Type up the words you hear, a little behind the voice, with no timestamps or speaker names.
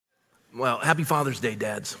Well, happy Father's Day,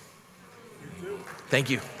 dads. Thank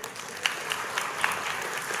you.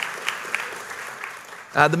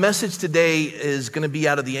 The message today is going to be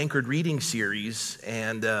out of the Anchored Reading series,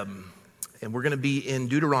 and we're going to be in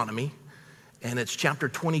Deuteronomy, and it's chapter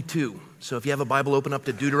 22. So if you have a Bible, open up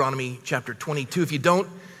to Deuteronomy chapter 22. If you don't,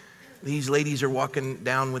 these ladies are walking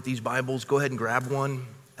down with these Bibles. Go ahead and grab one.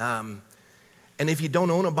 And if you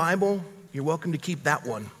don't own a Bible, you're welcome to keep that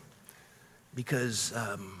one, because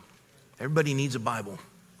everybody needs a Bible.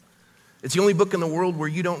 It's the only book in the world where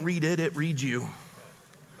you don't read it, it reads you.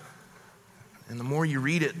 And the more you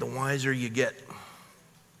read it, the wiser you get.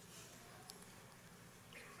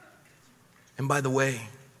 And by the way,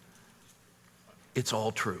 it's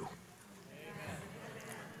all true.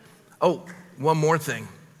 Oh, one more thing.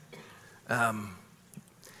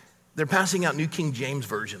 They're passing out New King James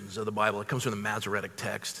versions of the Bible. It comes from the Masoretic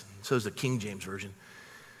text. So is the King James version.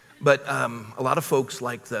 But a lot of folks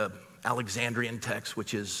like the Alexandrian text,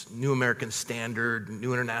 which is New American Standard,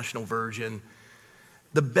 New International Version.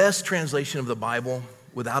 The best translation of the Bible,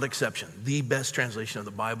 without exception, the best translation of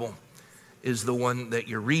the Bible is the one that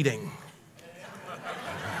you're reading.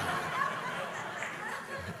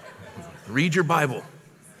 Read your Bible.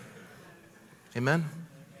 Amen?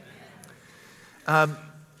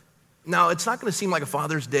 Now, it's not going to seem like a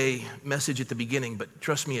Father's Day message at the beginning, but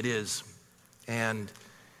trust me, it is. And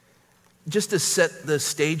just to set the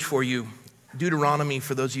stage for you, Deuteronomy,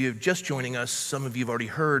 for those of you just joining us, some of you have already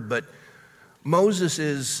heard, but Moses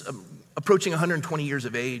is approaching 120 years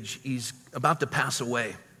of age. He's about to pass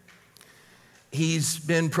away. He's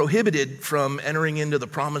been prohibited from entering into the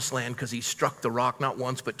promised land because he struck the rock not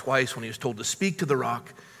once but twice when he was told to speak to the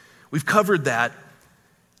rock. We've covered that.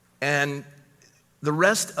 And the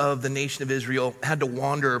rest of the nation of Israel had to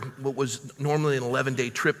wander. What was normally an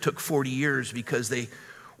 11-day trip took 40 years because they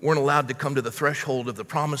weren't allowed to come to the threshold of the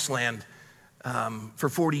promised land for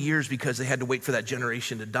 40 years because they had to wait for that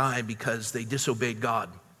generation to die because they disobeyed God.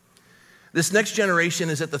 This next generation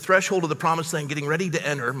is at the threshold of the promised land getting ready to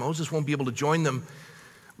enter. Moses won't be able to join them.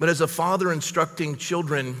 But as a father instructing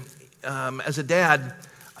children, as a dad,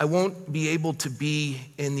 I won't be able to be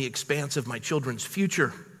in the expanse of my children's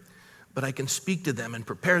future, but I can speak to them and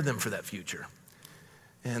prepare them for that future.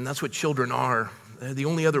 And that's what children are. They're the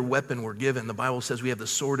only other weapon we're given. The Bible says we have the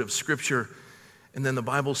sword of Scripture. And then the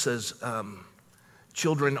Bible says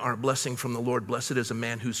children are a blessing from the Lord. Blessed is a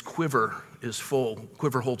man whose quiver is full.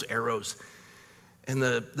 Quiver holds arrows. And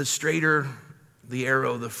the straighter the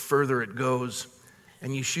arrow, the further it goes.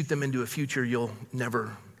 And you shoot them into a future you'll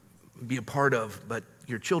never be a part of, but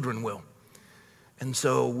your children will. And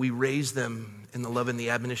so we raise them in the love and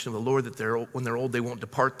the admonition of the Lord, that when they're old, they won't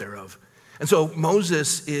depart thereof. And so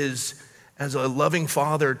Moses is, as a loving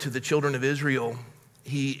father to the children of Israel,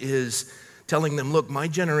 he is telling them, look, my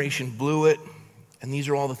generation blew it, and these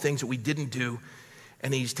are all the things that we didn't do.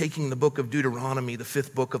 And he's taking the book of Deuteronomy, the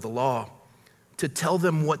 5th book of the law, to tell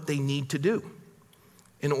them what they need to do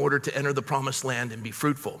in order to enter the promised land and be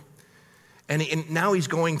fruitful. And now he's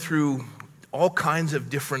going through all kinds of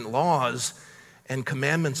different laws and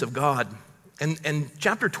commandments of God. And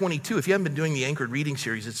chapter 22, if you haven't been doing the Anchored Reading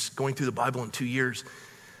series, it's going through the Bible in 2 years.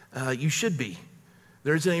 You should be.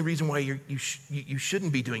 There isn't any reason why you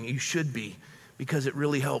shouldn't be doing it. You should be, because it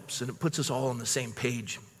really helps and it puts us all on the same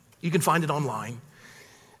page. You can find it online.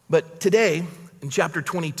 But today, in chapter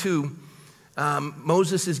 22,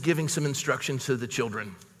 Moses is giving some instruction to the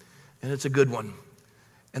children, and it's a good one.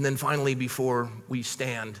 And then finally, before we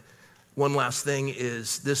stand, one last thing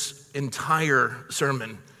is this entire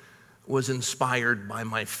sermon was inspired by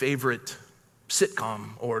my favorite sitcom,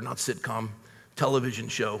 or not sitcom, television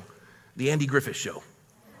show, The Andy Griffith Show.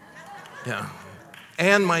 Yeah.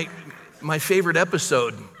 And my favorite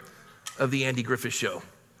episode of The Andy Griffith Show,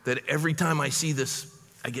 that every time I see this,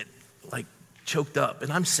 I get like choked up,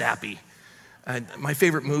 and I'm sappy. My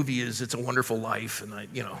favorite movie is It's a Wonderful Life, and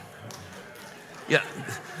yeah,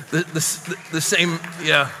 the same,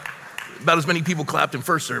 yeah, about as many people clapped in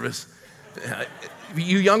first service.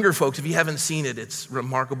 You younger folks, if you haven't seen it, it's a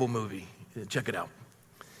remarkable movie. Check it out.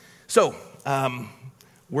 So,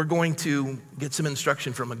 we're going to get some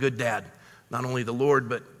instruction from a good dad, not only the Lord,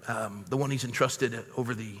 but the one he's entrusted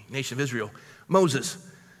over the nation of Israel, Moses.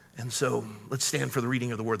 And so let's stand for the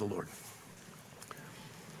reading of the word of the Lord.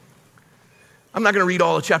 I'm not going to read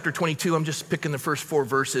all of chapter 22. I'm just picking the first 4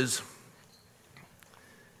 verses.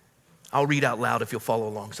 I'll read out loud if you'll follow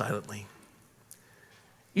along silently.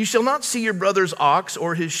 You shall not see your brother's ox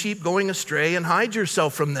or his sheep going astray and hide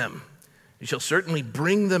yourself from them. You shall certainly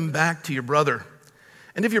bring them back to your brother.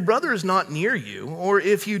 And if your brother is not near you, or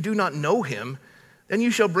if you do not know him, Then you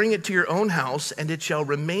shall bring it to your own house, and it shall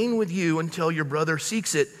remain with you until your brother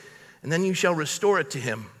seeks it, and then you shall restore it to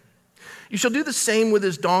him. You shall do the same with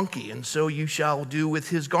his donkey, and so you shall do with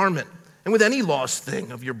his garment, and with any lost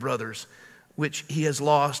thing of your brother's, which he has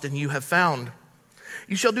lost and you have found.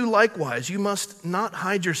 You shall do likewise. You must not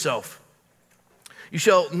hide yourself. You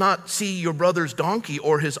shall not see your brother's donkey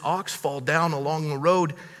or his ox fall down along the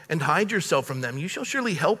road and hide yourself from them. You shall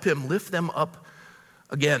surely help him lift them up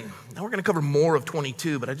again. Now we're going to cover more of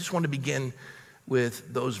 22, but I just want to begin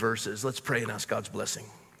with those verses. Let's pray and ask God's blessing.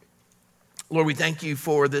 Lord, we thank you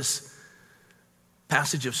for this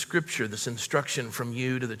passage of Scripture, this instruction from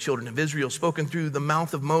you to the children of Israel, spoken through the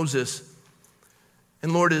mouth of Moses.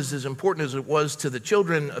 And Lord, as important as it was to the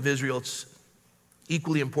children of Israel, it's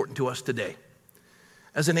equally important to us today.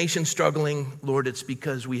 As a nation struggling, Lord, it's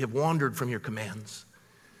because we have wandered from your commands.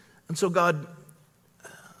 And so, God,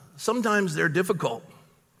 sometimes they're difficult.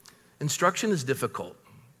 Instruction is difficult.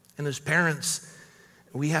 And as parents,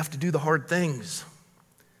 we have to do the hard things.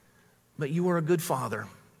 But you are a good Father.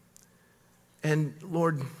 And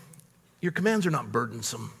Lord, your commands are not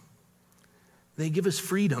burdensome. They give us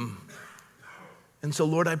freedom. And so,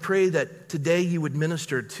 Lord, I pray that today you would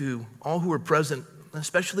minister to all who are present,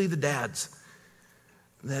 especially the dads,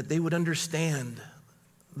 that they would understand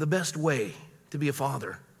the best way to be a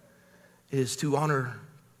father is to honor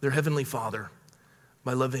their heavenly Father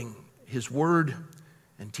by loving his word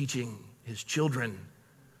and teaching his children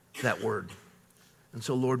that word. And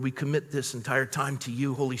so, Lord, we commit this entire time to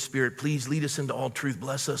you, Holy Spirit. Please lead us into all truth.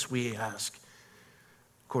 Bless us, we ask,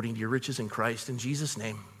 according to your riches in Christ. In Jesus'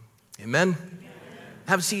 name, amen.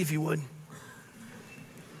 Have a seat if you would.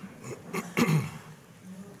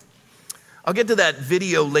 I'll get to that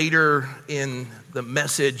video later in the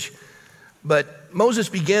message, but Moses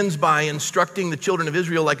begins by instructing the children of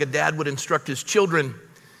Israel like a dad would instruct his children.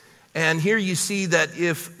 And here you see that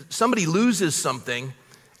if somebody loses something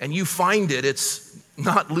and you find it, it's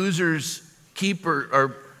not losers keeper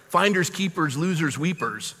or finders keepers, losers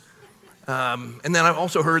weepers. And then I've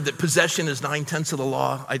also heard that possession is 9/10 of the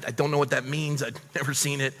law. I don't know what that means. I've never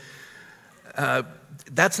seen it.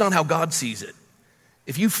 That's not how God sees it.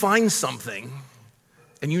 If you find something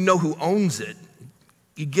and you know who owns it,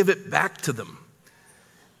 you give it back to them.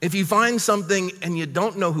 If you find something and you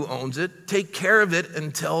don't know who owns it, take care of it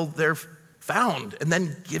until they're found and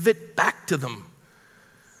then give it back to them.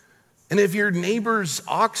 And if your neighbor's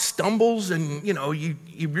ox stumbles and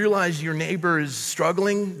you realize your neighbor is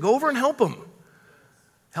struggling, go over and help him.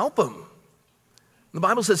 Help him. The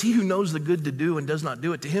Bible says, he who knows the good to do and does not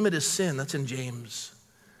do it, to him it is sin. That's in James.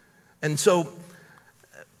 And so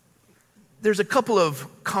there's a couple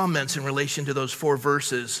of comments in relation to those 4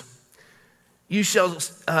 verses. You shall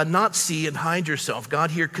not see and hide yourself. God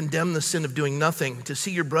here condemned the sin of doing nothing. To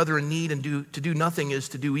see your brother in need and to do nothing is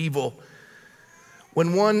to do evil.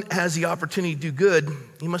 When one has the opportunity to do good,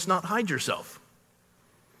 you must not hide yourself.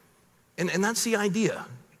 And that's the idea.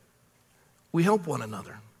 We help one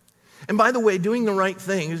another. And by the way, doing the right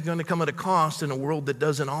thing is going to come at a cost in a world that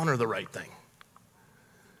doesn't honor the right thing.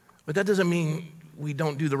 But that doesn't mean we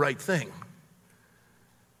don't do the right thing.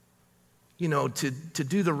 To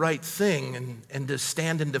do the right thing and to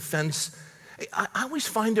stand in defense. I always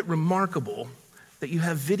find it remarkable that you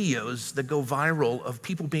have videos that go viral of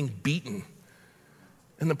people being beaten.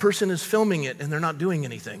 And the person is filming it and they're not doing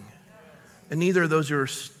anything. And neither of those are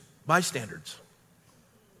bystanders.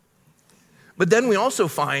 But then we also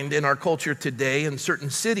find in our culture today in certain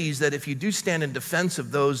cities that if you do stand in defense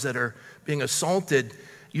of those that are being assaulted,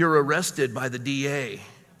 you're arrested by the DA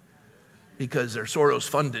because they're Soros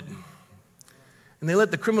funded. And they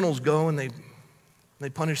let the criminals go and they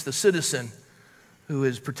punish the citizen who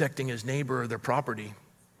is protecting his neighbor or their property.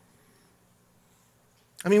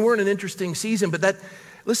 I mean, we're in an interesting season, but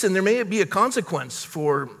listen, there may be a consequence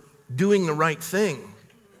for doing the right thing.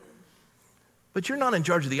 But you're not in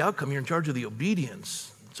charge of the outcome, you're in charge of the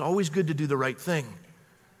obedience. It's always good to do the right thing.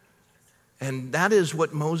 And that is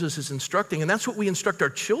what Moses is instructing, and that's what we instruct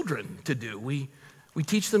our children to do. We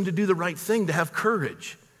teach them to do the right thing, to have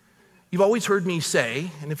courage. You've always heard me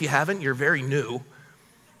say, and if you haven't, you're very new,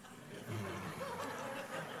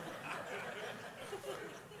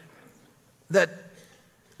 that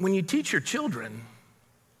when you teach your children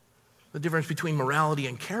the difference between morality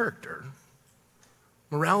and character,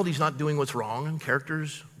 morality is not doing what's wrong, and character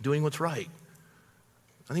is doing what's right.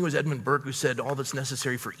 I think it was Edmund Burke who said, all that's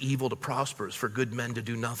necessary for evil to prosper is for good men to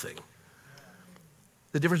do nothing.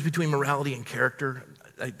 The difference between morality and character,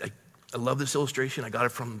 I love this illustration. I got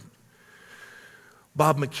it from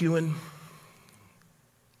Bob McCoy.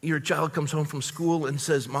 Your child comes home from school and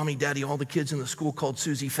says, Mommy, Daddy, all the kids in the school called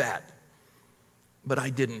Susie fat. but I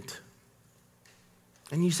didn't.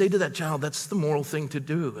 And you say to that child, that's the moral thing to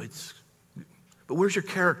do. But where's your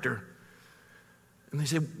character? And they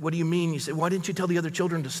say, what do you mean? You say, why didn't you tell the other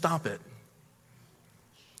children to stop it?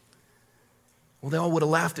 Well, they all would have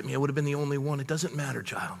laughed at me. I would have been the only one. It doesn't matter,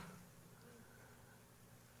 child.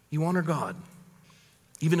 You honor God,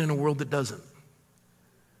 even in a world that doesn't.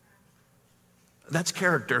 That's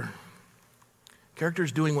character. Character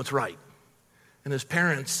is doing what's right. And as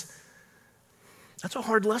parents, that's a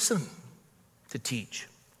hard lesson to teach.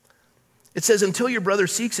 It says, until your brother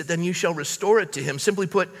seeks it, then you shall restore it to him. Simply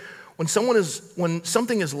put, when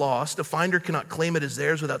something is lost, a finder cannot claim it as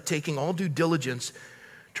theirs without taking all due diligence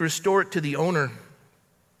to restore it to the owner.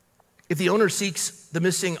 If the owner seeks the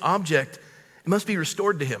missing object, it must be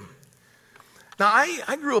restored to him. Now,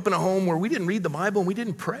 I grew up in a home where we didn't read the Bible and we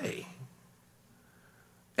didn't pray.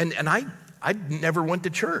 And I never went to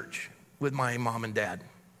church with my mom and dad.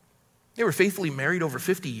 They were faithfully married over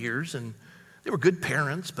 50 years, and they were good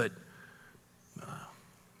parents, but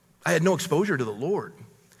I had no exposure to the Lord.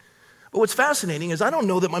 But what's fascinating is I don't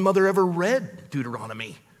know that my mother ever read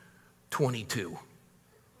Deuteronomy 22.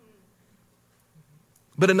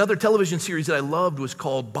 But another television series that I loved was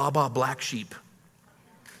called Baba Black Sheep.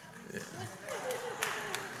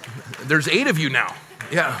 There's 8 of you now.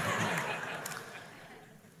 Yeah.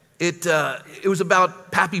 It was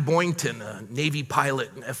about Pappy Boynton, a Navy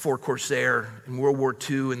pilot, an F-4 Corsair in World War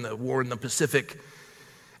II and the war in the Pacific.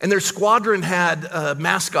 And their squadron had a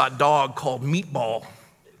mascot dog called Meatball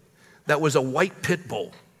that was a white pit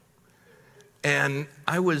bull. And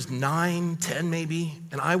I was 9, 10 maybe,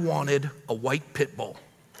 and I wanted a white pit bull.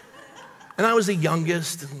 And I was the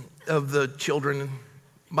youngest of the children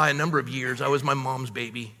by a number of years. I was my mom's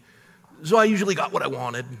baby. So I usually got what I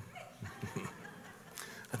wanted.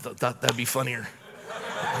 I thought that'd be funnier.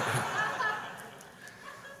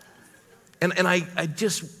 And I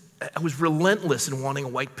was relentless in wanting a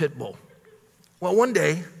white pit bull. Well, one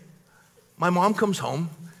day, my mom comes home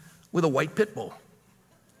with a white pit bull.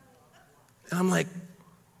 And I'm like,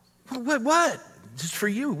 what? Just for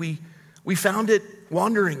you. We found it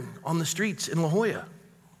wandering on the streets in La Jolla.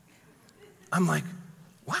 I'm like,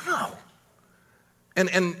 wow.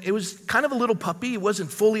 And it was kind of a little puppy. It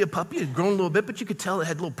wasn't fully a puppy. It had grown a little bit, but you could tell it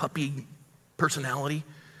had a little puppy personality.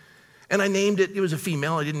 And I named it, it was a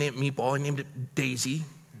female. I didn't name it Meatball. I named it Daisy.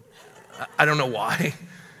 I don't know why.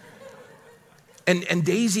 And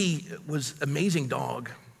Daisy was an amazing dog,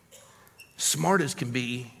 smart as can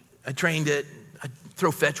be. I trained it. I'd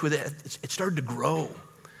throw fetch with it. It started to grow.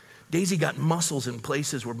 Daisy got muscles in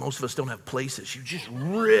places where most of us don't have places. She was just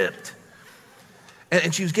ripped.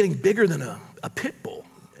 And she was getting bigger than a pit bull,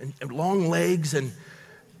 and long legs, and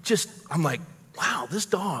just, I'm like, wow, this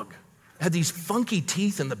dog had these funky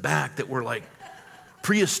teeth in the back that were like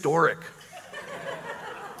prehistoric.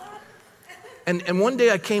 And one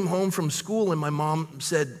day I came home from school and my mom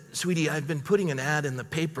said, sweetie, I've been putting an ad in the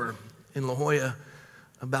paper in La Jolla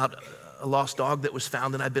about a lost dog that was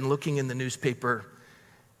found, and I've been looking in the newspaper,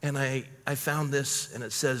 and I found this, and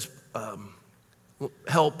it says,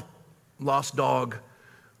 help, lost dog,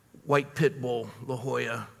 white pit bull, La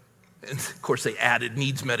Jolla. And of course they added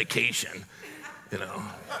needs medication, you know.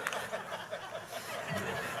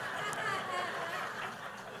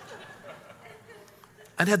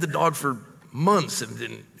 I'd had the dog for months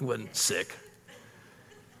and wasn't sick.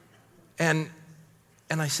 And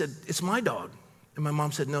I said, it's my dog. And my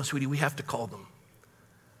mom said, no, sweetie, we have to call them.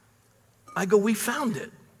 I go, we found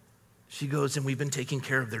it. She goes, and we've been taking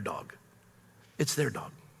care of their dog. It's their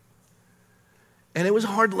dog. And it was a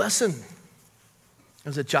hard lesson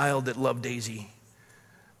as a child that loved Daisy,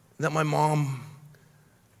 that my mom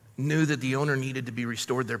knew that the owner needed to be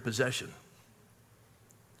restored their possession.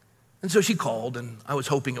 And so she called, and I was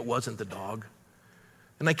hoping it wasn't the dog.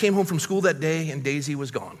 And I came home from school that day, and Daisy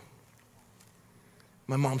was gone.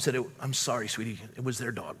 My mom said, I'm sorry, sweetie, it was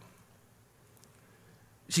their dog.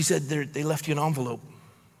 She said, they left you an envelope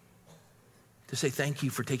to say thank you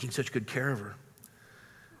for taking such good care of her.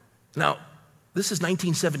 Now, this is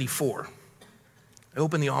 1974. I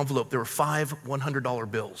opened the envelope. There were 5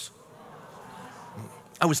 $100 bills.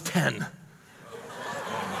 I was 10.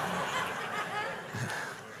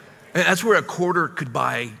 And that's where a quarter could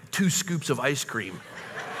buy 2 scoops of ice cream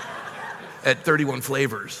at 31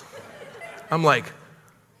 flavors. I'm like,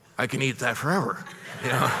 I can eat that forever, you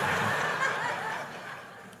know?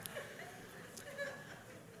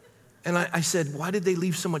 And I said, why did they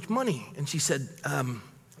leave so much money? And she said,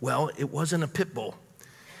 well, it wasn't a pit bull.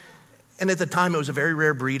 And at the time, it was a very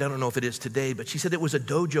rare breed. I don't know if it is today, but she said it was a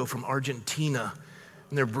dojo from Argentina,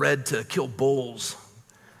 and they're bred to kill bulls.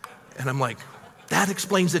 And I'm like, that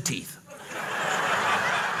explains the teeth.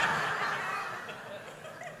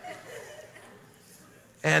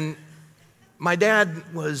 And my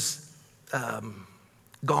dad was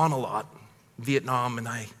gone a lot, Vietnam, and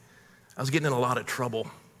I was getting in a lot of trouble.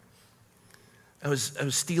 I was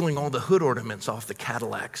stealing all the hood ornaments off the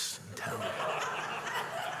Cadillacs in town.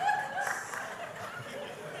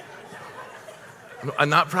 I'm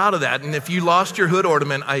not proud of that. And if you lost your hood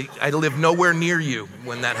ornament, I lived nowhere near you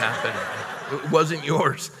when that happened. It wasn't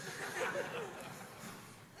yours.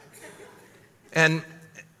 And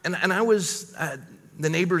I was, the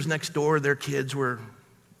neighbors next door, their kids were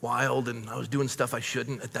wild, and I was doing stuff I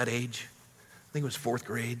shouldn't at that age. I think it was 4th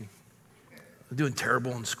grade. I was doing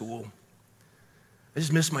terrible in school. I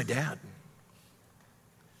just missed my dad.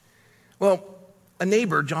 Well, a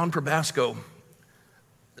neighbor, John Probasco,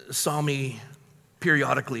 saw me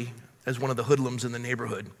periodically as one of the hoodlums in the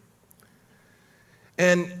neighborhood.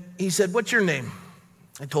 And he said, "What's your name?"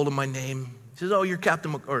 I told him my name. He says, "Oh, you're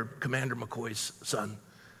Commander McCoy's son."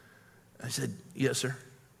 I said, "Yes, sir."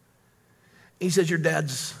 He says, "Your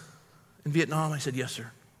dad's in Vietnam?" I said, "Yes, sir."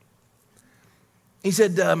 He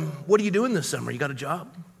said, "What are you doing this summer? You got a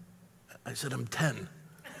job?" I said, "I'm 10.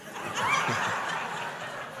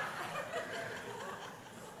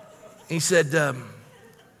 He said,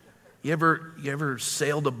 you ever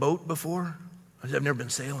sailed a boat before?" I said, "I've never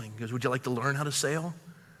been sailing." He goes, "Would you like to learn how to sail?"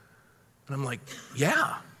 And I'm like,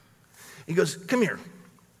 "Yeah." He goes, "Come here."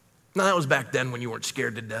 Now, that was back then when you weren't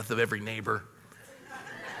scared to death of every neighbor.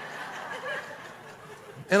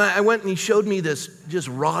 And I went and he showed me this just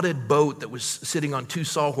rotted boat that was sitting on 2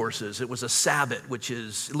 sawhorses. It was a sabot,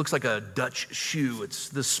 it looks like a Dutch shoe. It's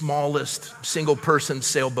the smallest single-person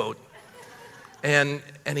sailboat. And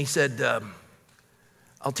he said,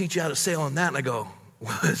 "I'll teach you how to sail on that." And I go,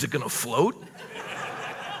 "Well, is it gonna float?"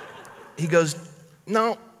 He goes,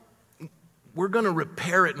 "No, we're gonna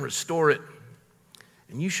repair it and restore it.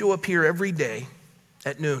 And you show up here every day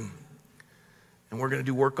at noon, and we're gonna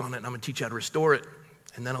do work on it, and I'm gonna teach you how to restore it.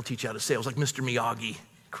 And then I'll teach you how to sail." It was like Mr. Miyagi,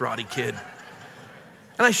 Karate Kid.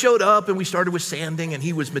 And I showed up and we started with sanding and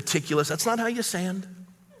he was meticulous. That's not how you sand.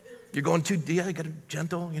 You're going too deep, you got to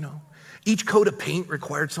gentle, Each coat of paint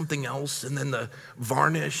required something else, and then the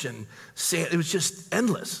varnish and sand, it was just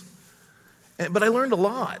endless. But I learned a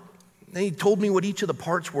lot. And he told me what each of the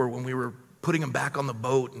parts were when we were putting them back on the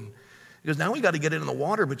boat. And he goes, "Now we got to get it in the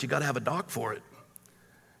water, but you got to have a dock for it."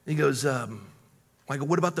 And he goes, I go,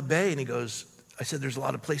 "What about the bay?" And he goes, I said, "There's a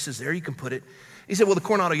lot of places there you can put it." He said, "Well, the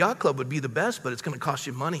Coronado Yacht Club would be the best, but it's going to cost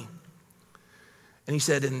you money." And he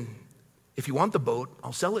said, "And if you want the boat,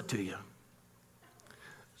 I'll sell it to you."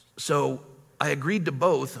 So I agreed to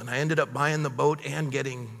both, and I ended up buying the boat and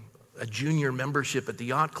getting a junior membership at the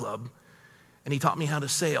yacht club. And he taught me how to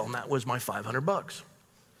sail, and that was my $500.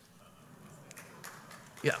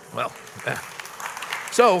 Yeah, well,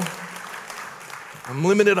 so I'm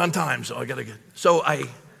limited on time, so I got to get. So I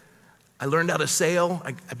learned how to sail.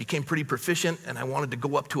 I became pretty proficient, and I wanted to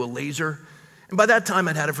go up to a laser. And by that time,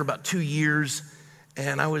 I'd had it for about 2 years,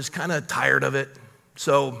 and I was kind of tired of it.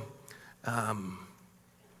 So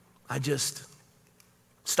I just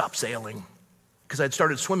stopped sailing because I'd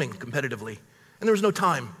started swimming competitively, and there was no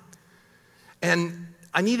time. And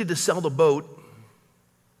I needed to sell the boat,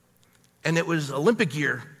 and it was Olympic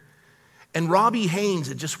year, and Robbie Haynes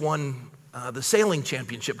had just won the sailing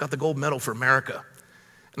championship, got the gold medal for America.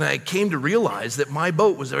 And I came to realize that my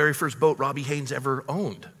boat was the very first boat Robbie Haynes ever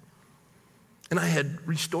owned. And I had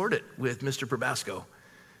restored it with Mr. Probasco.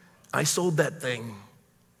 I sold that thing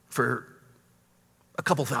for a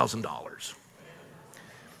couple $1,000s.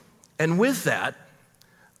 And with that,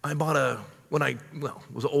 I bought when I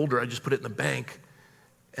was older, I just put it in the bank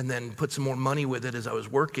and then put some more money with it as I was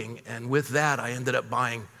working. And with that, I ended up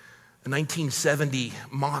buying a 1970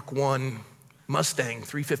 Mach 1 Mustang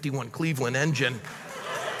 351 Cleveland engine.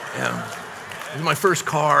 Yeah, it was my first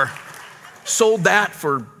car. Sold that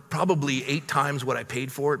for probably 8 times what I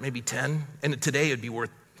paid for it, maybe 10. And today it'd be worth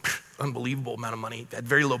unbelievable amount of money. It had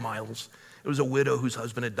very low miles. It was a widow whose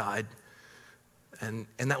husband had died. And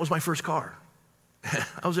that was my first car.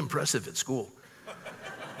 I was impressive at school.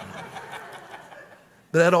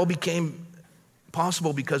 But that all became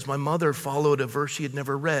possible because my mother followed a verse she had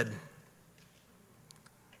never read.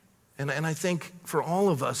 And I think for all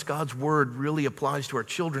of us, God's word really applies to our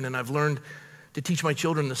children, and I've learned to teach my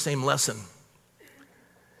children the same lesson.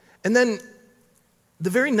 And then the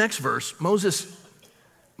very next verse, Moses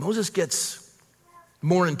gets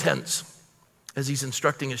more intense as he's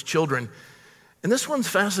instructing his children. And this one's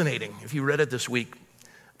fascinating if you read it this week.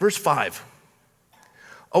 Verse 5,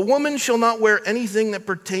 "A woman shall not wear anything that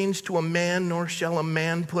pertains to a man, nor shall a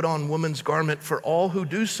man put on woman's garment, for all who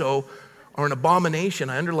do so are an abomination."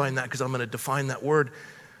 I underline that because I'm going to define that word.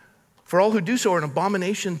 For all who do so are an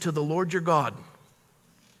abomination to the Lord your God.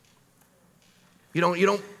 Men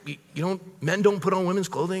don't put on women's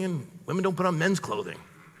clothing and women don't put on men's clothing.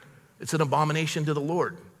 It's an abomination to the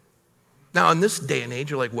Lord. Now, in this day and age,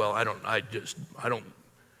 you're like, well,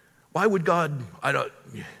 why would God,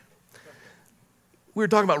 We were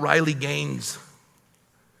talking about Riley Gaines.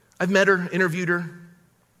 I've met her, interviewed her,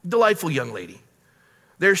 delightful young lady.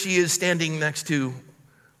 There she is standing next to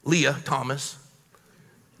Leah Thomas.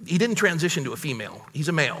 He didn't transition to a female, he's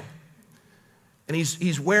a male. And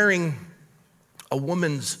he's wearing a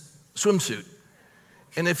woman's swimsuit.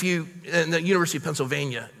 And in the University of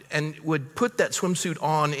Pennsylvania, and would put that swimsuit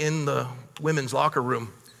on in the women's locker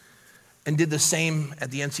room and did the same at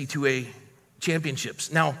the NC2A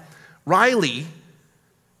championships. Now, Riley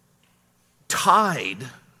tied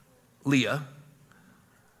Leah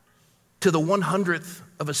to the 100th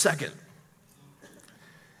of a second.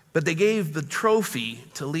 But they gave the trophy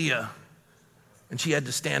to Leah, and she had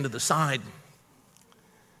to stand to the side.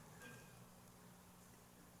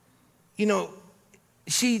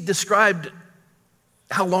 She described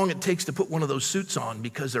how long it takes to put one of those suits on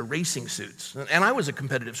because they're racing suits. And I was a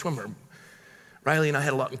competitive swimmer. Riley and I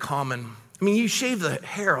had a lot in common. I mean, you shave the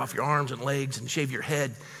hair off your arms and legs and shave your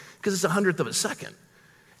head because it's 100th of a second.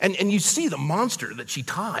 And you see the monster that she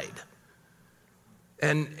tied.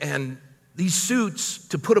 And these suits,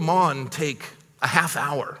 to put them on, take a half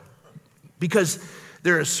hour because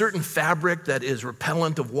they're a certain fabric that is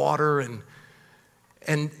repellent of water.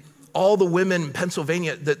 And all the women in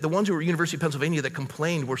Pennsylvania, the ones who were at University of Pennsylvania that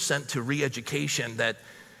complained were sent to re-education, that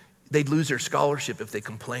they'd lose their scholarship if they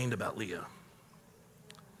complained about Leah.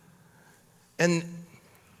 And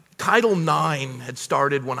Title IX had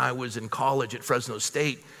started when I was in college at Fresno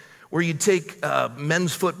State, where you'd take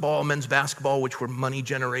men's football, men's basketball, which were money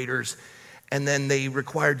generators, and then they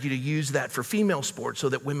required you to use that for female sports so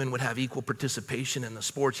that women would have equal participation in the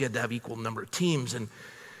sports. You had to have equal number of teams. And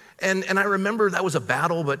I remember that was a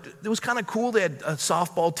battle, but it was kind of cool. They had a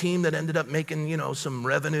softball team that ended up making, some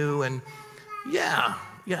revenue, and yeah.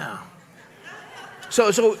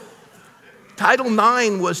 So Title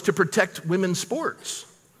IX was to protect women's sports.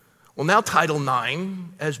 Well, now Title IX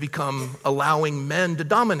has become allowing men to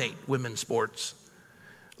dominate women's sports.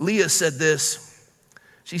 Leah said this.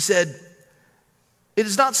 She said, "It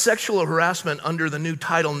is not sexual harassment under the new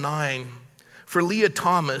Title IX for Leah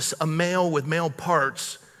Thomas, a male with male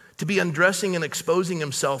parts, to be undressing and exposing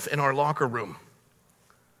himself in our locker room."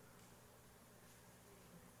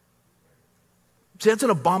 See, that's an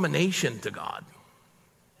abomination to God.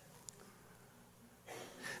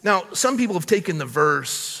 Now, some people have taken the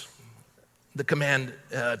verse, the command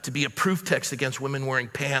to be a proof text against women wearing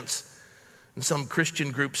pants, and some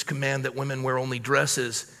Christian groups command that women wear only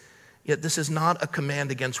dresses. Yet this is not a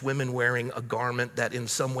command against women wearing a garment that in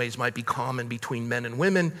some ways might be common between men and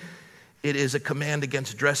women. It is a command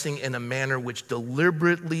against dressing in a manner which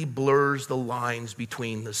deliberately blurs the lines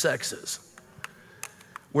between the sexes.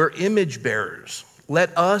 We're image bearers.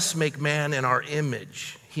 Let us make man in our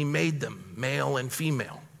image. He made them, male and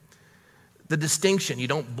female. The distinction, you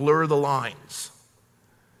don't blur the lines.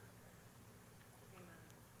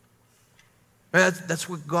 That's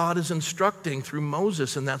what God is instructing through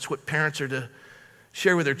Moses, and that's what parents are to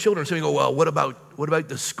share with their children. So you go, well, what about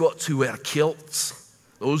the Scots who wear kilts?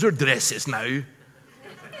 Those are dresses now,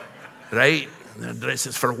 right? They're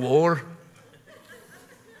dresses for war.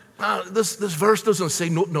 This verse doesn't say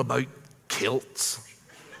nothing about kilts.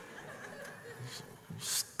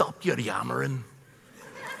 Stop your yammering.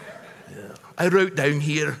 Yeah. I wrote down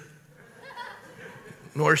here,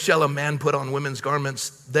 "Nor shall a man put on women's garments.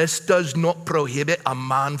 This does not prohibit a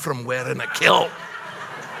man from wearing a kilt.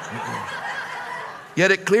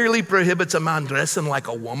 Yet it clearly prohibits a man dressing like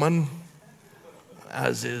a woman,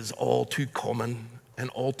 as is all too common and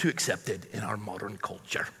all too accepted in our modern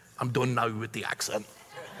culture." I'm done now with the accent.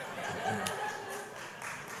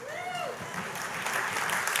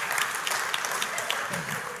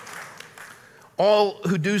 All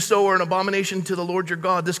who do so are an abomination to the Lord your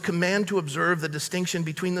God. This command to observe the distinction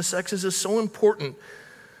between the sexes is so important.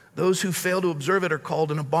 Those who fail to observe it are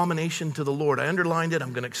called an abomination to the Lord. I underlined it.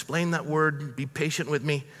 I'm going to explain that word. Be patient with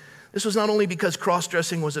me. This was not only because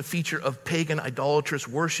cross-dressing was a feature of pagan idolatrous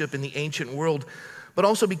worship in the ancient world, but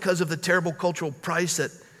also because of the terrible cultural price that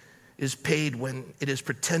is paid when it is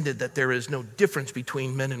pretended that there is no difference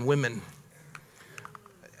between men and women.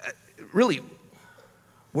 Really,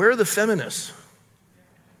 where are the feminists?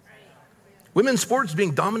 Women's sports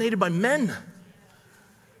being dominated by men.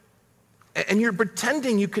 And you're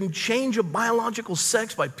pretending you can change a biological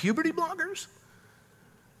sex by puberty blockers?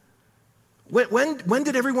 When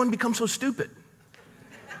did everyone become so stupid?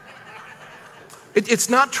 It's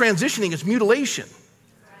not transitioning, it's mutilation.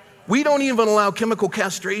 We don't even allow chemical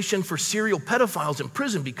castration for serial pedophiles in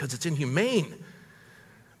prison because it's inhumane.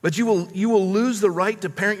 But you will lose the right to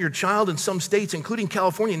parent your child in some states, including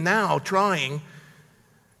California now trying,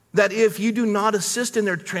 that if you do not assist in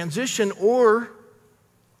their transition or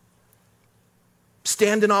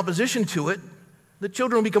stand in opposition to it, the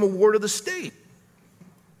children will become a ward of the state.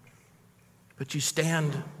 But you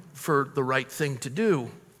stand for the right thing to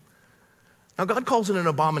do. Now, God calls it an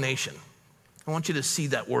abomination. I want you to see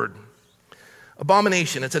that word.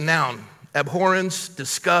 Abomination, it's a noun. Abhorrence,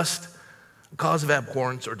 disgust, cause of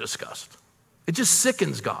abhorrence or disgust. It just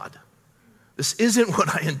sickens God. This isn't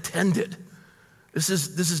what I intended. This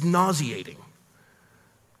is nauseating.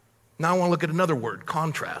 Now I want to look at another word,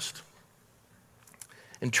 contrast.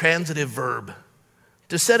 Intransitive verb,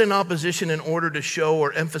 to set in opposition in order to show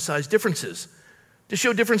or emphasize differences, to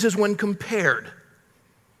show differences when compared.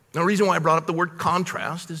 Now, the reason why I brought up the word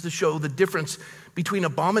contrast is to show the difference between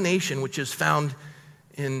abomination, which is found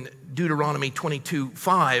in Deuteronomy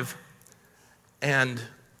 22:5, and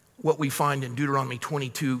what we find in Deuteronomy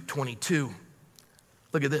 22:22.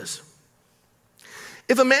 Look at this.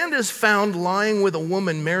 If a man is found lying with a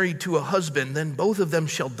woman married to a husband, then both of them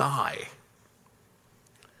shall die.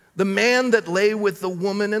 The man that lay with the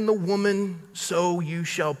woman and the woman, so you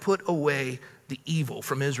shall put away the evil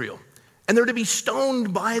from Israel. And they're to be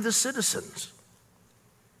stoned by the citizens.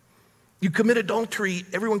 You commit adultery,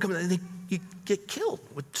 everyone comes and you get killed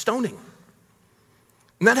with stoning.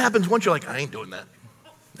 And that happens once, you're like, I ain't doing that.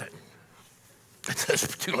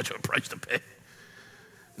 That's too much of a price to pay.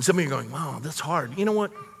 And some of you are going, wow, that's hard. You know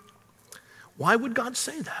what? Why would God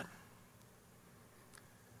say that?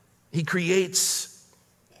 He creates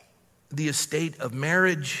the estate of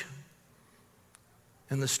marriage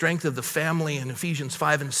and the strength of the family in Ephesians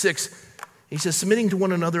 5 and 6. He says, submitting to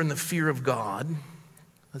one another in the fear of God.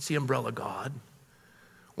 That's the umbrella God.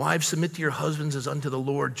 Wives, submit to your husbands as unto the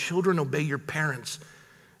Lord. Children, obey your parents.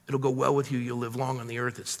 It'll go well with you. You'll live long on the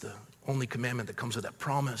earth. It's the only commandment that comes with that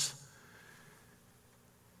promise.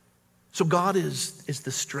 So God is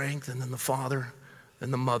the strength, and then the father,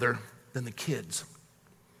 then the mother, then the kids.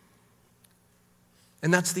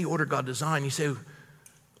 And that's the order God designed. You say,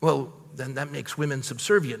 well, then that makes women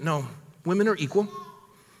subservient. No, women are equal.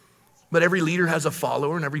 But every leader has a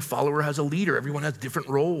follower, and every follower has a leader. Everyone has different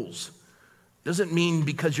roles. Doesn't mean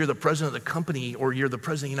because you're the president of the company or you're the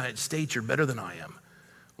president of the United States, you're better than I am.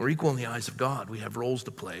 We're equal in the eyes of God. We have roles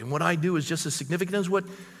to play. And what I do is just as significant as what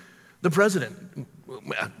the president,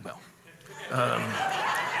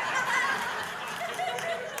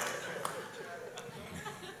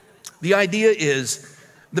 the idea is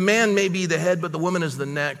the man may be the head, but the woman is the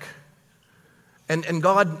neck. And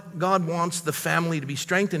God wants the family to be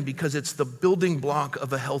strengthened because it's the building block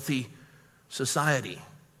of a healthy society.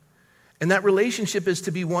 And that relationship is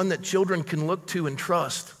to be one that children can look to and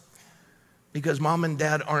trust, because mom and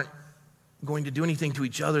dad aren't going to do anything to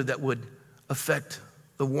each other that would affect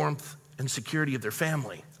the warmth and security of their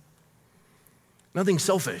family. Nothing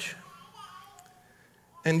selfish.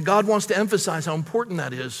 And God wants to emphasize how important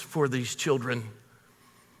that is for these children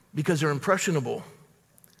because they're impressionable.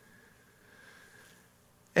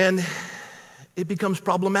 And it becomes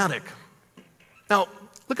problematic. Now,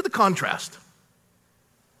 look at the contrast.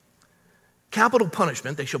 Capital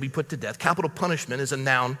punishment, they shall be put to death. Capital punishment is a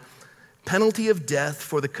noun. Penalty of death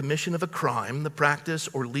for the commission of a crime, the practice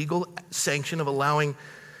or legal sanction of allowing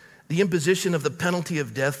the imposition of the penalty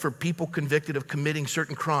of death for people convicted of committing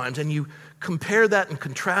certain crimes. And you compare that and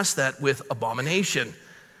contrast that with abomination.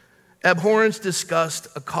 Abhorrence, disgust,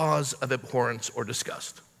 a cause of abhorrence or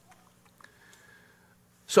disgust.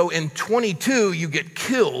 So in 22, you get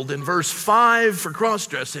killed. In verse 5 for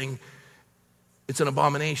cross-dressing, it's an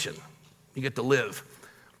abomination. You get to live.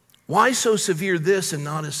 Why so severe this and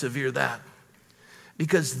not as severe that?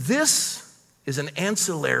 Because this is an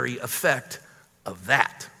ancillary effect of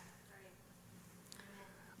that.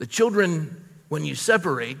 The children, when you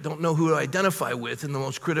separate, don't know who to identify with in the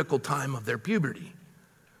most critical time of their puberty.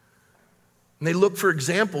 And they look for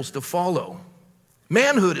examples to follow.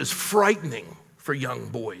 Manhood is frightening for young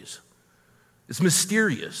boys. It's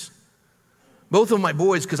mysterious. Both of my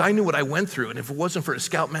boys, because I knew what I went through, and if it wasn't for a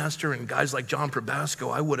scoutmaster and guys like John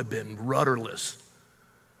Probasco, I would have been rudderless.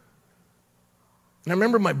 And I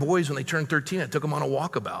remember my boys, when they turned 13, I took them on a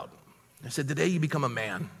walkabout. I said, today you become a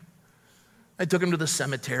man. I took them to the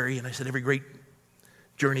cemetery, and I said, every great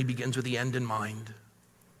journey begins with the end in mind.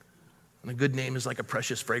 And a good name is like a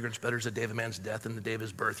precious fragrance, better is the day of a man's death than the day of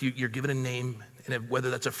his birth. You're given a name, and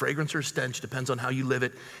whether that's a fragrance or a stench depends on how you live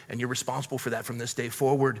it, and you're responsible for that from this day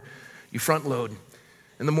forward. You front load.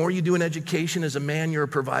 And the more you do in education as a man, you're a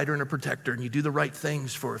provider and a protector, and you do the right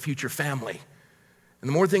things for a future family. And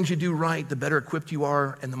the more things you do right, the better equipped you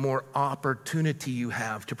are and the more opportunity you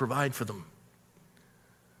have to provide for them.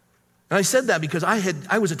 And I said that because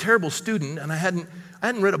I was a terrible student, and I hadn't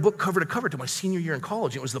read a book cover to cover till my senior year in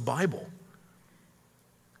college. It was the Bible.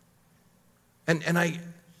 And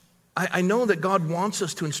I know that God wants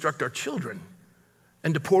us to instruct our children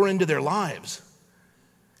and to pour into their lives.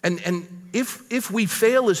 And if we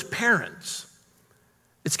fail as parents,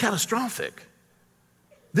 it's catastrophic.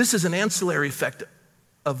 This is an ancillary effect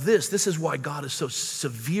of this. This is why God is so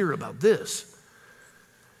severe about this.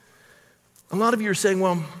 A lot of you are saying,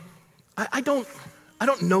 well, I don't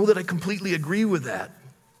know that I completely agree with that.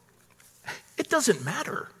 It doesn't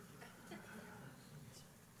matter.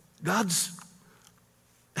 God's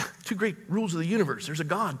two great rules of the universe. There's a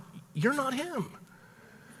God. You're not him.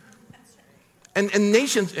 And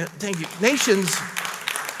nations, thank you, nations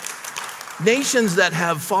that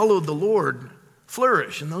have followed the Lord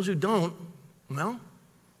flourish, and those who don't, well,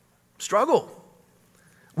 struggle.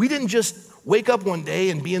 We didn't just wake up one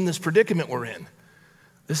day and be in this predicament we're in.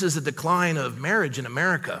 This is the decline of marriage in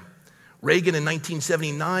America. Reagan in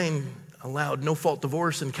 1979 allowed no-fault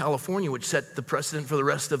divorce in California, which set the precedent for the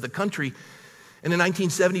rest of the country. And in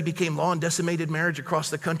 1970 became law and decimated marriage across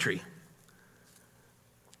the country.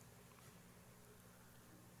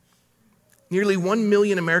 Nearly 1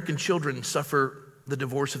 million American children suffer the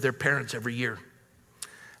divorce of their parents every year.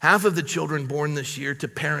 Half of the children born this year to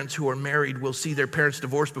parents who are married will see their parents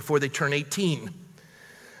divorced before they turn 18.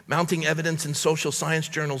 Mounting evidence in social science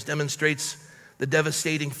journals demonstrates the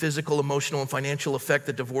devastating physical, emotional, and financial effect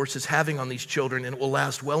that divorce is having on these children, and it will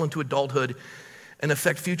last well into adulthood and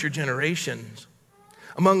affect future generations.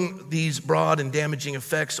 Among these broad and damaging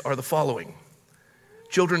effects are the following.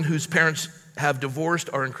 Children whose parents have divorced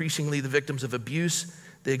are increasingly the victims of abuse.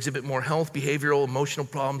 They exhibit more health, behavioral, emotional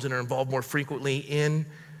problems, and are involved more frequently in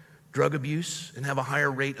drug abuse and have a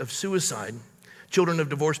higher rate of suicide. Children of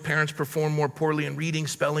divorced parents perform more poorly in reading,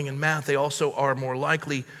 spelling, and math. They also are more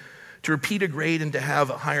likely to repeat a grade and to have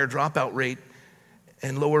a higher dropout rate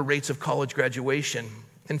and lower rates of college graduation.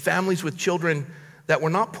 And families with children that were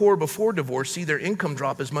not poor before divorce see their income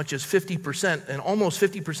drop as much as 50%, and almost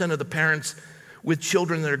 50% of the parents with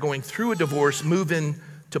children that are going through a divorce move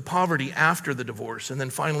into poverty after the divorce. And then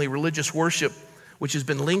finally, religious worship, which has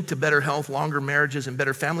been linked to better health, longer marriages, and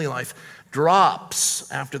better family life,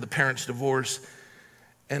 drops after the parents' divorce.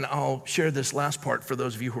 And I'll share this last part for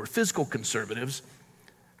those of you who are fiscal conservatives.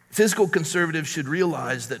 Fiscal conservatives should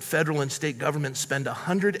realize that federal and state governments spend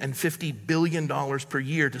 $150 billion per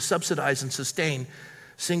year to subsidize and sustain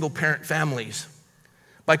single-parent families.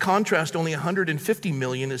 By contrast, only $150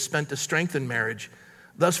 million is spent to strengthen marriage.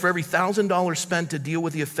 Thus, for every $1,000 spent to deal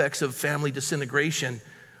with the effects of family disintegration,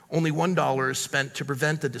 only $1 is spent to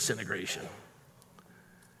prevent the disintegration.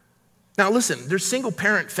 Now listen, there's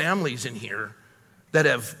single-parent families in here that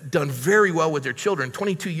have done very well with their children.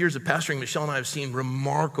 22 years of pastoring, Michelle and I have seen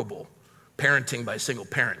remarkable parenting by a single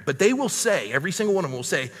parent. But they will say, every single one of them will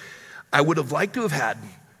say, I would have liked to have had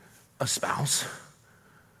a spouse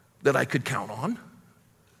that I could count on.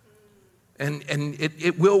 And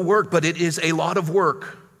it will work, but it is a lot of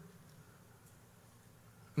work.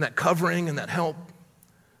 And that covering and that help,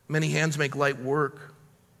 many hands make light work.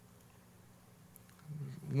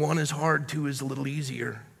 One is hard, two is a little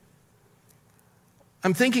easier.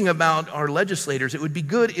 I'm thinking about our legislators. It would be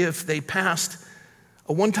good if they passed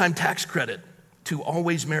a one-time tax credit to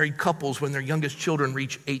always married couples when their youngest children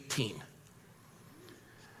reach 18.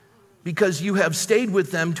 Because you have stayed with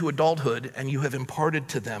them to adulthood and you have imparted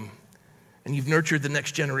to them and you've nurtured the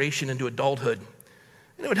next generation into adulthood.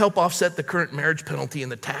 And it would help offset the current marriage penalty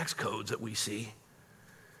and the tax codes that we see.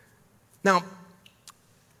 Now,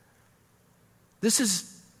 this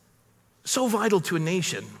is so vital to a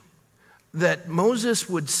nation that Moses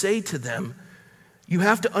would say to them, you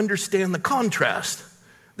have to understand the contrast.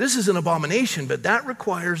 This is an abomination, but that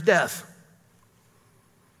requires death.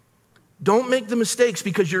 Don't make the mistakes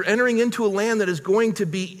because you're entering into a land that is going to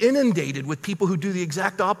be inundated with people who do the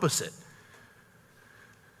exact opposite.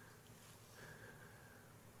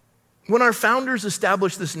 When our founders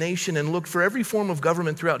established this nation and looked for every form of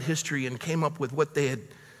government throughout history and came up with what they had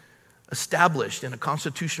established in a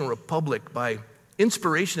constitutional republic by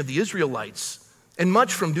inspiration of the Israelites and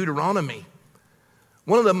much from Deuteronomy,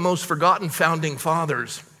 one of the most forgotten founding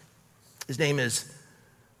fathers, his name is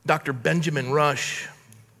Dr. Benjamin Rush.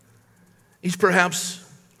 He's perhaps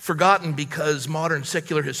forgotten because modern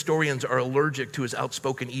secular historians are allergic to his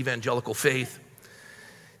outspoken evangelical faith.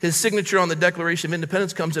 His signature on the Declaration of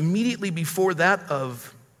Independence comes immediately before that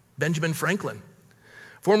of Benjamin Franklin.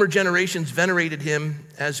 Former generations venerated him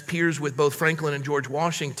as peers with both Franklin and George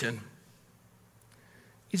Washington.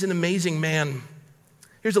 He's an amazing man.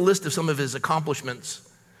 Here's a list of some of his accomplishments.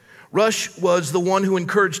 Rush was the one who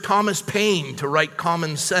encouraged Thomas Paine to write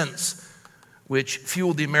Common Sense, which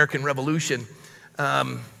fueled the American Revolution.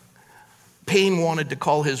 Paine wanted to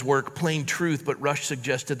call his work Plain Truth, but Rush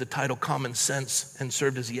suggested the title Common Sense and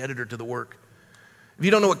served as the editor to the work. If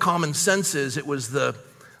you don't know what Common Sense is, it was the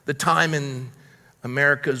time in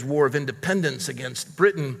America's War of Independence against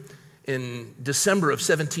Britain in December of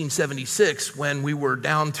 1776, when we were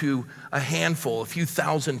down to a handful, a few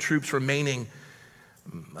thousand troops remaining.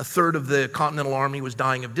 A third of the Continental Army was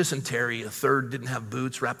dying of dysentery. A third didn't have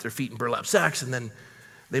boots, wrapped their feet in burlap sacks, and then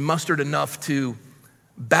they mustered enough to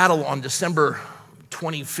battle on December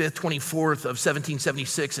 25th, 24th of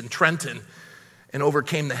 1776 in Trenton and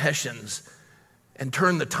overcame the Hessians and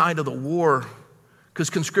turned the tide of the war, because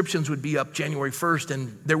conscriptions would be up January 1st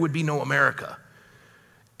and there would be no America.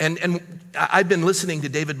 And I've been listening to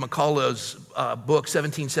David McCullough's book,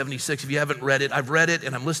 1776. If you haven't read it, I've read it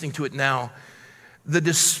and I'm listening to it now. The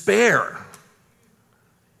despair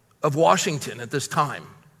of Washington at this time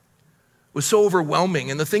was so overwhelming.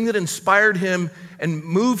 And the thing that inspired him and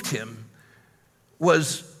moved him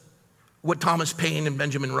was what Thomas Paine and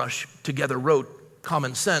Benjamin Rush together wrote,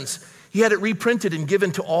 Common Sense. He had it reprinted and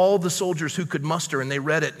given to all the soldiers who could muster, and they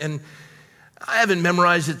read it. And I haven't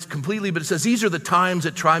memorized it completely, but it says, "These are the times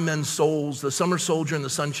that try men's souls. The summer soldier and the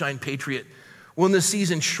sunshine patriot will in this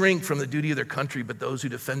season shrink from the duty of their country, but those who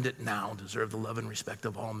defend it now deserve the love and respect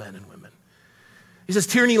of all men and women." He says,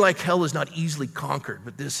 "Tyranny like hell is not easily conquered,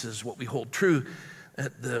 but this is what we hold true,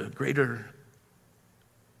 that the greater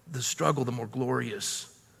the struggle, the more glorious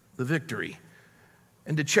the victory.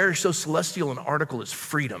 And to cherish so celestial an article is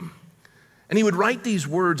freedom." And he would write these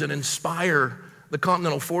words and inspire the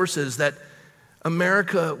Continental forces that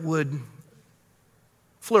America would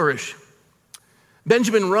flourish.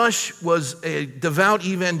 Benjamin Rush was a devout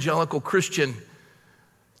evangelical Christian.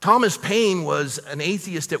 Thomas Paine was an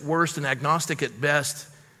atheist at worst and agnostic at best,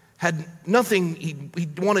 had nothing, he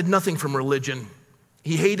wanted nothing from religion.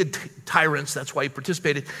 He hated tyrants, that's why he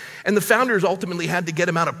participated. And the founders ultimately had to get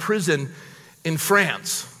him out of prison in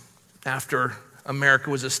France after America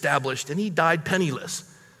was established, and he died penniless.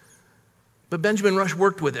 But Benjamin Rush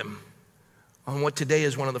worked with him on what today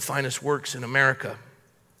is one of the finest works in America.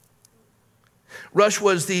 Rush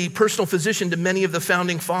was the personal physician to many of the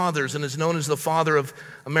founding fathers and is known as the father of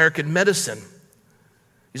American medicine.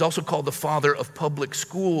 He's also called the father of public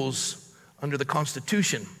schools under the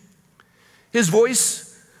Constitution. His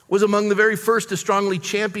voice was among the very first to strongly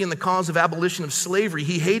champion the cause of abolition of slavery.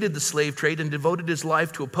 He hated the slave trade and devoted his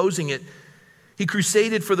life to opposing it. He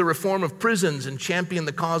crusaded for the reform of prisons and championed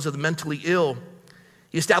the cause of the mentally ill.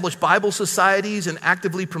 He established Bible societies and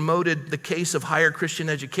actively promoted the case of higher Christian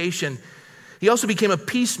education. He also became a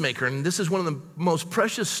peacemaker, and this is one of the most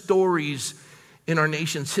precious stories in our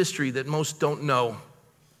nation's history that most don't know.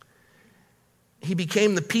 He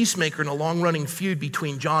became the peacemaker in a long-running feud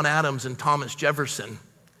between John Adams and Thomas Jefferson.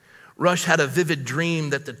 Rush had a vivid dream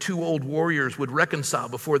that the two old warriors would reconcile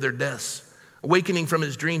before their deaths. Awakening from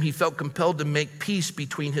his dream, he felt compelled to make peace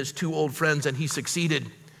between his two old friends, and he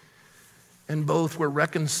succeeded. And both were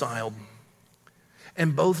reconciled.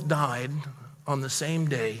 And both died on the same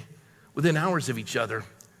day, within hours of each other,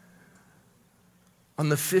 on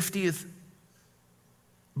the 50th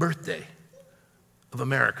birthday of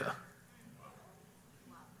America.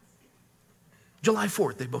 July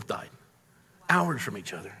 4th, they both died, hours from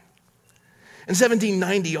each other. In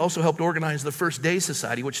 1790, he also helped organize the First Day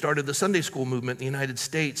Society, which started the Sunday school movement in the United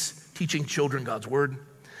States, teaching children God's Word.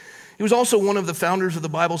 He was also one of the founders of the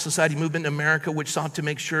Bible Society movement in America, which sought to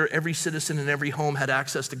make sure every citizen in every home had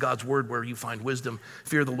access to God's Word, where you find wisdom.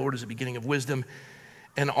 Fear of the Lord is the beginning of wisdom.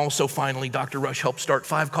 And also, finally, Dr. Rush helped start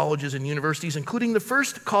 5 colleges and universities, including the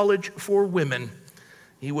first college for women.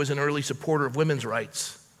 He was an early supporter of women's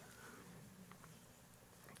rights.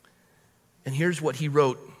 And here's what he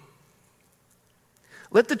wrote.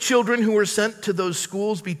 "Let the children who are sent to those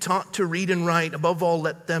schools be taught to read and write. Above all,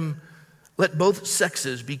 let both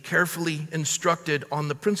sexes be carefully instructed on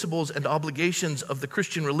the principles and obligations of the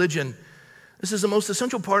Christian religion. This is the most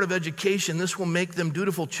essential part of education. This will make them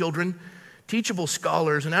dutiful children, teachable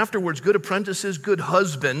scholars, and afterwards good apprentices, good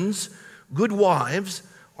husbands, good wives,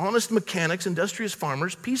 honest mechanics, industrious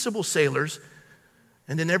farmers, peaceable sailors,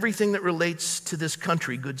 and in everything that relates to this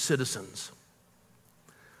country, good citizens."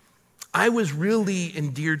 I was really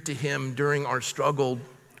endeared to him during our struggle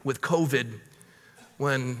with COVID,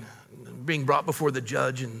 when being brought before the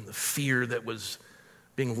judge and the fear that was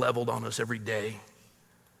being leveled on us every day.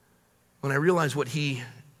 when I realized what he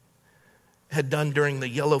had done during the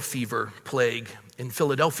yellow fever plague in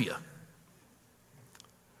Philadelphia.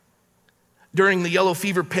 During the yellow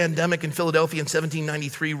fever pandemic in Philadelphia in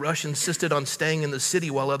 1793, Rush insisted on staying in the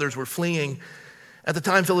city while others were fleeing. At the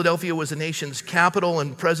time, Philadelphia was the nation's capital,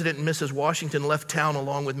 and President and Mrs. Washington left town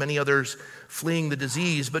along with many others fleeing the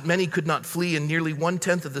disease, but many could not flee, and nearly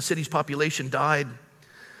 1/10 of the city's population died.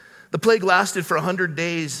 The plague lasted for 100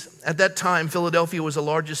 days. At that time, Philadelphia was the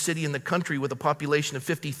largest city in the country with a population of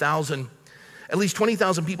 50,000. At least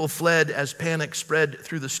 20,000 people fled as panic spread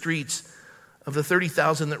through the streets. Of the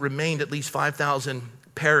 30,000 that remained, at least 5,000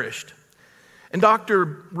 perished. And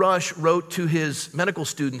Dr. Rush wrote to his medical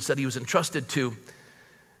students that he was entrusted to,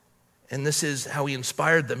 and this is how he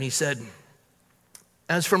inspired them. He said,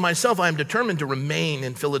 "As for myself, I am determined to remain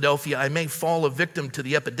in Philadelphia. I may fall a victim to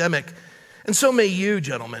the epidemic, and so may you,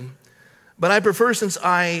 gentlemen. But I prefer, since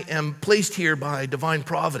I am placed here by divine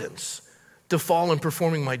providence, to fall in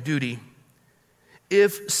performing my duty.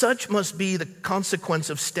 If such must be the consequence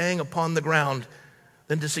of staying upon the ground,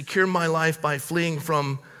 then to secure my life by fleeing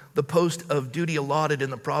from the post of duty allotted in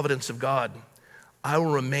the providence of God, I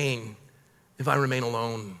will remain if I remain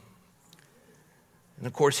alone." And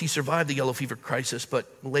of course, he survived the yellow fever crisis, but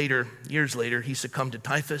later, years later, he succumbed to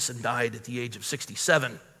typhus and died at the age of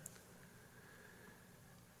 67.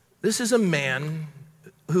 This is a man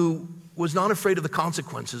who was not afraid of the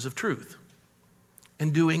consequences of truth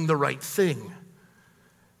and doing the right thing,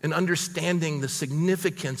 and understanding the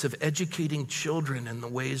significance of educating children in the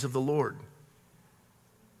ways of the Lord.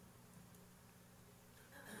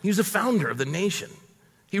 He was the founder of the nation.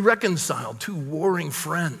 He reconciled two warring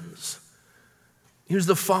friends. He was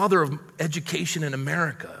the father of education in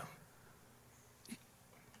America.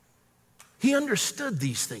 He understood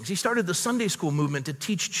these things. He started the Sunday school movement to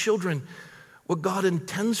teach children what God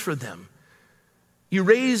intends for them. You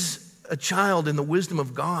raise a child in the wisdom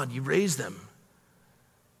of God, you raise them.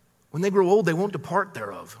 When they grow old, they won't depart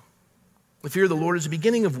thereof. The fear of the Lord is the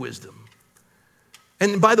beginning of wisdom.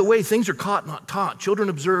 And by the way, things are caught, not taught. Children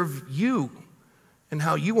observe you and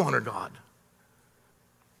how you honor God.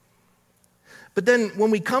 But then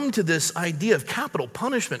when we come to this idea of capital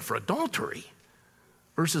punishment for adultery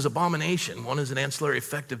versus abomination, one is an ancillary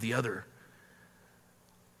effect of the other,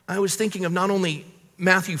 I was thinking of not only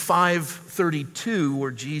Matthew 5:32,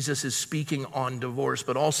 where Jesus is speaking on divorce,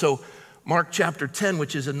 but also Mark chapter 10,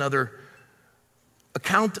 which is another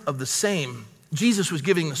account of the same. Jesus was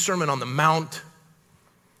giving the Sermon on the Mount,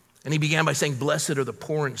 and he began by saying, "Blessed are the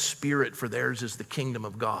poor in spirit, for theirs is the kingdom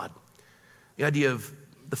of God." The idea of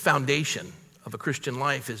the foundation of a Christian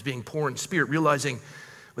life is being poor in spirit, realizing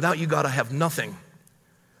without you, God, I have nothing.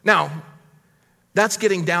 Now, that's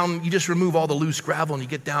getting down, you just remove all the loose gravel and you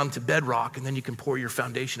get down to bedrock, and then you can pour your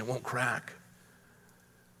foundation, it won't crack.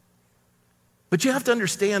 But you have to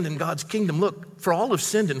understand, in God's kingdom, look, for all have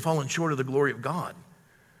sinned and fallen short of the glory of God.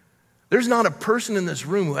 There's not a person in this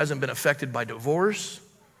room who hasn't been affected by divorce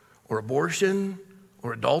or abortion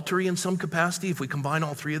or adultery in some capacity. If we combine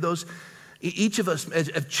all three of those, each of us, as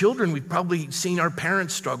children, we've probably seen our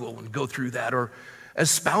parents struggle and go through that, or as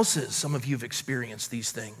spouses, some of you have experienced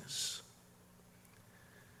these things.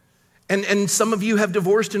 And some of you have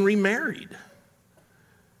divorced and remarried.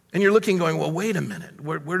 And you're looking going, well, wait a minute,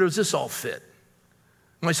 where does this all fit?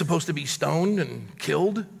 Am I supposed to be stoned and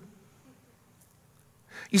killed?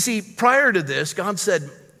 You see, prior to this, God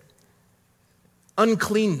said,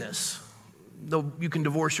 uncleanness, though you can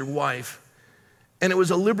divorce your wife. And it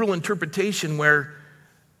was a liberal interpretation where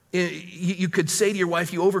you could say to your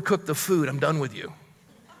wife, you overcooked the food, I'm done with you.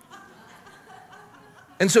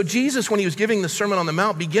 And so Jesus, when he was giving the Sermon on the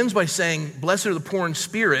Mount, begins by saying, blessed are the poor in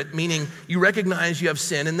spirit, meaning you recognize you have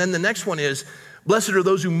sin. And then the next one is, blessed are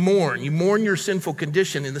those who mourn. You mourn your sinful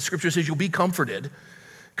condition. And the scripture says you'll be comforted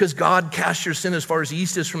because God cast your sin as far as the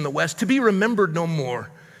east is from the west, to be remembered no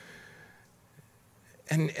more.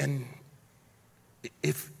 And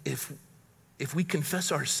if we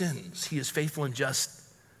confess our sins, he is faithful and just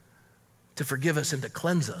to forgive us and to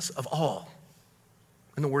cleanse us of all.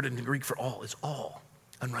 And the word in the Greek for all is all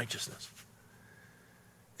unrighteousness.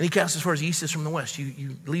 And he casts as far as the east is from the west.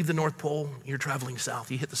 You leave the North Pole, you're traveling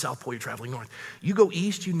south. You hit the South Pole, you're traveling north. You go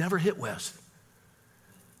east, you never hit west.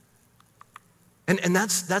 And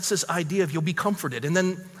that's this idea of you'll be comforted. And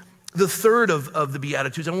then the third of the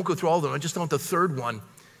Beatitudes, I won't go through all of them, I just want the third one.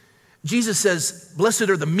 Jesus says, blessed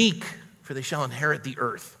are the meek, for they shall inherit the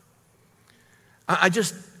earth. I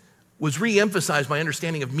just was re-emphasized my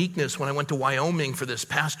understanding of meekness when I went to Wyoming for this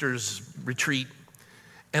pastor's retreat.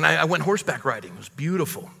 And I went horseback riding. It was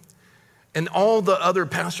beautiful. And all the other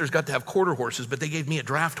pastors got to have quarter horses, but they gave me a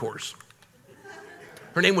draft horse.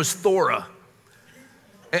 Her name was Thora.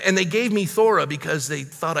 And they gave me Thora because they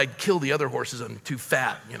thought I'd kill the other horses. I'm too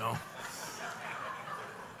fat, you know.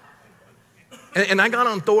 And I got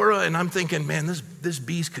on Thora, and I'm thinking, man, this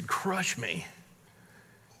beast could crush me.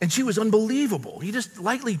 And she was unbelievable. You just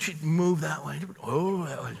lightly move that way. Oh,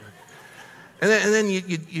 that way. And then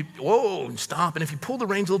you whoa, and stop. And if you pull the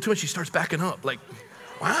reins a little too much, she starts backing up. Like,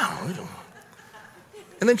 wow.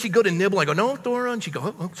 And then she'd go to nibble. I go, no, Thora. And she'd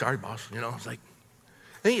go, oh, sorry, boss. You know, it's like,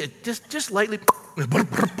 and you just lightly.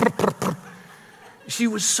 She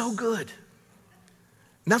was so good.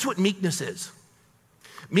 And that's what meekness is.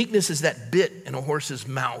 Meekness is that bit in a horse's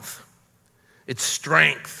mouth. It's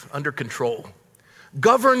strength under control.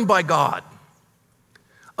 Governed by God.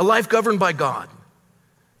 A life governed by God.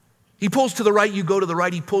 He pulls to the right, you go to the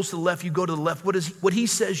right. He pulls to the left, you go to the left. What he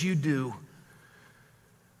says you do.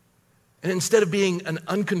 And instead of being an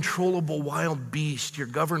uncontrollable wild beast, you're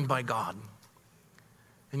governed by God.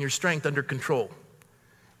 And your strength under control.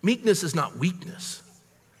 Meekness is not weakness.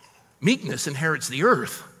 Meekness inherits the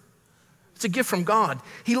earth. It's a gift from God.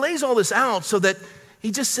 He lays all this out so that he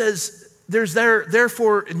just says,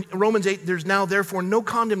 therefore, in Romans 8, there's now therefore no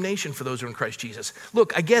condemnation for those who are in Christ Jesus.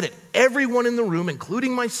 Look, I get it. Everyone in the room,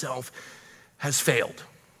 including myself, has failed.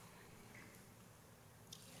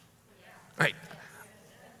 Right?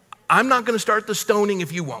 I'm not going to start the stoning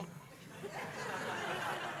if you won't.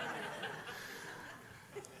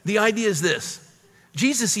 The idea is this.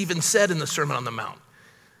 Jesus even said in the Sermon on the Mount,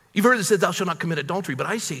 you've heard it said, thou shalt not commit adultery, but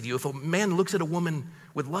I say to you, if a man looks at a woman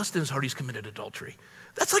with lust in his heart, he's committed adultery.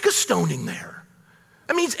 That's like a stoning there.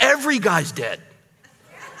 That means every guy's dead.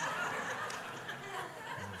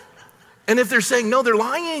 And if they're saying no, they're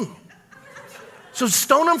lying. So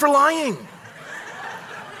stone them for lying.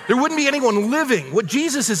 There wouldn't be anyone living. What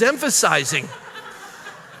Jesus is emphasizing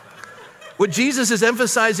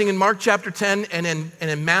in Mark chapter 10 and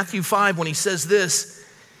in Matthew 5 when he says this,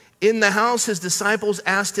 in the house his disciples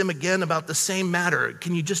asked him again about the same matter.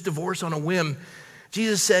 Can you just divorce on a whim?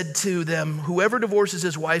 Jesus said to them, whoever divorces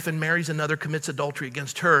his wife and marries another commits adultery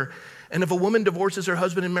against her. And if a woman divorces her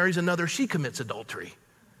husband and marries another, she commits adultery.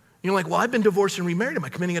 You're like, well, I've been divorced and remarried. Am I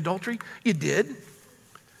committing adultery? You did.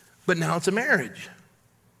 But now it's a marriage.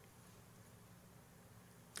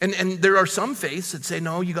 And there are some faiths that say,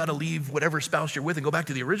 no, you got to leave whatever spouse you're with and go back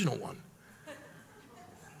to the original one.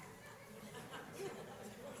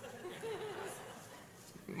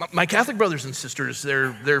 My Catholic brothers and sisters,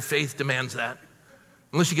 their faith demands that.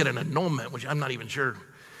 Unless you get an annulment, which I'm not even sure.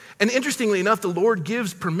 And interestingly enough, the Lord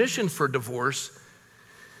gives permission for divorce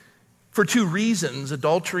for two reasons,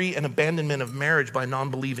 adultery and abandonment of marriage by a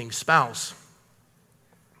non-believing spouse.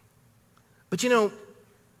 But you know,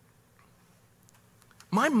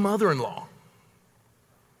 my mother-in-law,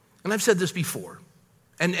 and I've said this before,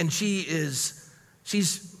 and she's,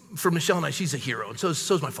 for Michelle and I, she's a hero, and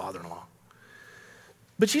so's my father-in-law.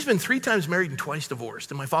 But she's been 3 times married and twice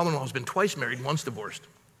divorced, and my father-in-law has been twice married and once divorced.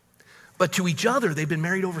 But to each other, they've been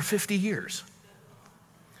married over 50 years.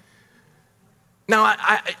 Now,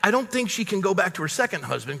 I don't think she can go back to her second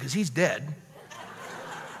husband because he's dead.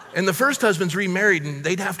 And the first husband's remarried, and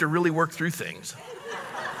they'd have to really work through things.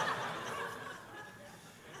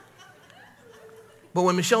 But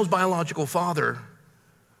when Michelle's biological father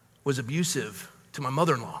was abusive to my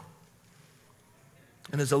mother-in-law,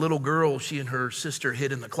 and as a little girl, she and her sister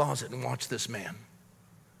hid in the closet and watched this man.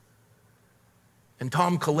 And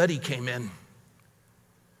Tom Coletti came in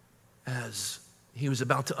as he was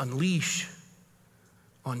about to unleash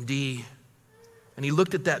on Dee. And he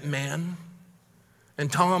looked at that man.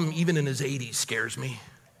 And Tom, even in his 80s, scares me.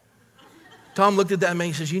 Tom looked at that man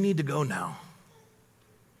and he says, you need to go now.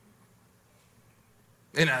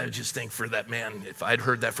 And I just think for that man, if I'd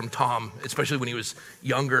heard that from Tom, especially when he was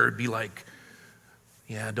younger, it'd be like,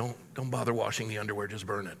 yeah, don't bother washing the underwear, just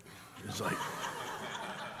burn it. It's like,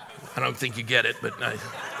 I don't think you get it, but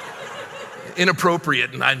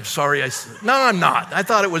inappropriate, and I'm sorry. No, I'm not. I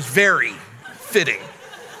thought it was very fitting.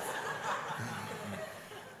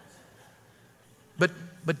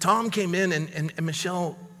 But Tom came in, and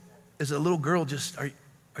Michelle, as a little girl, just, are you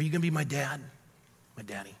going to be my dad? My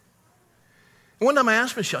daddy. And one time I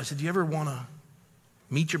asked Michelle, I said, do you ever want to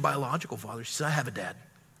meet your biological father? She said, I have a dad.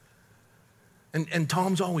 And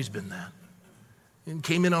Tom's always been that. And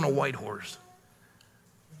came in on a white horse.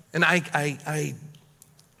 And I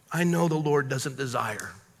know the Lord doesn't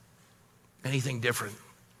desire anything different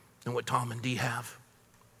than what Tom and Dee have.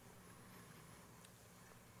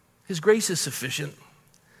 His grace is sufficient.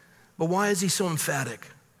 But why is he so emphatic?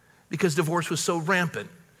 Because divorce was so rampant.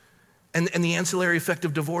 And the ancillary effect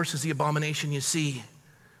of divorce is the abomination you see.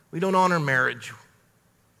 We don't honor marriage.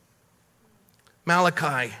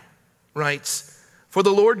 Malachi writes, "For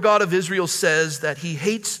the Lord God of Israel says that he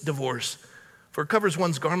hates divorce, for it covers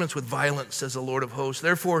one's garments with violence, says the Lord of hosts.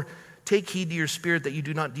 Therefore, take heed to your spirit that you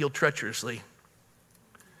do not deal treacherously."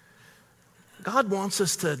 God wants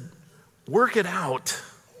us to work it out.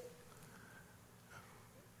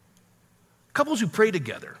 Couples who pray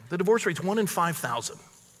together, the divorce rate's 1 in 5,000.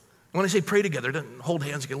 When I say pray together, don't hold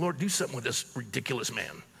hands and go, "Lord, do something with this ridiculous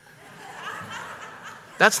man."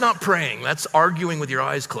 That's not praying. That's arguing with your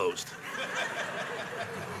eyes closed.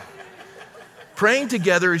 Praying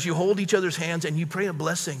together is you hold each other's hands and you pray a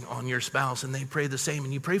blessing on your spouse and they pray the same.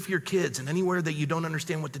 And you pray for your kids, and anywhere that you don't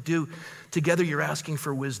understand what to do, together you're asking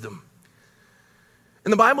for wisdom.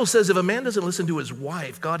 And the Bible says if a man doesn't listen to his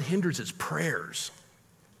wife, God hinders his prayers.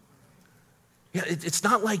 Yeah, it's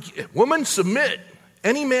not like, "Woman, submit."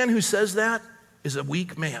 Any man who says that is a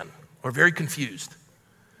weak man or very confused.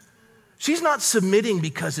 She's not submitting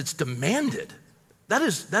because it's demanded. That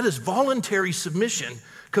is voluntary submission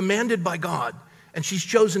commanded by God, and she's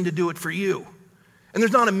chosen to do it for you. And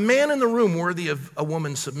there's not a man in the room worthy of a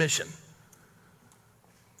woman's submission.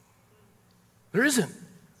 There isn't.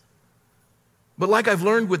 But like I've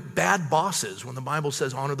learned with bad bosses, when the Bible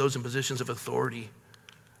says honor those in positions of authority,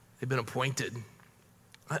 they've been appointed.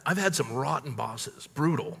 I've had some rotten bosses,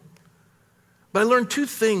 brutal. But I learned two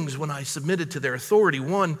things when I submitted to their authority.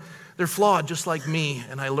 One, they're flawed just like me,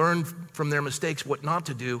 and I learned from their mistakes what not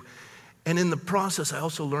to do. And in the process, I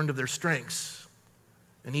also learned of their strengths.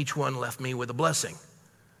 And each one left me with a blessing.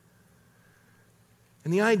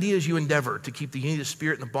 And the idea is you endeavor to keep the unity of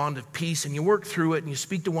spirit and the bond of peace, and you work through it, and you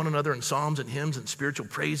speak to one another in psalms and hymns and spiritual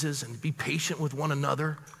praises, and be patient with one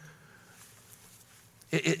another.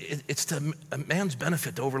 It's to a man's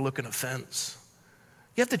benefit to overlook an offense.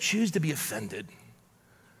 You have to choose to be offended.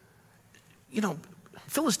 You know,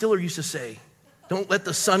 Phyllis Diller used to say, "Don't let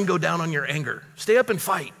the sun go down on your anger. Stay up and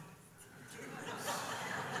fight."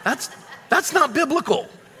 That's not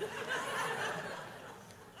biblical.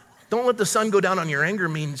 Don't let the sun go down on your anger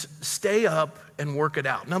means stay up and work it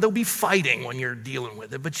out. Now, there'll be fighting when you're dealing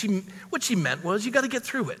with it, but what she meant was you got to get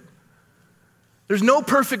through it. There's no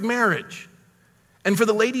perfect marriage. And for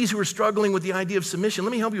the ladies who are struggling with the idea of submission,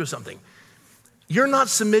 let me help you with something. You're not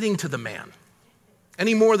submitting to the man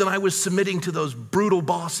any more than I was submitting to those brutal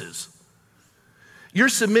bosses. You're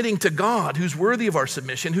submitting to God, who's worthy of our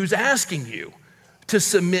submission, who's asking you to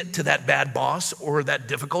submit to that bad boss or that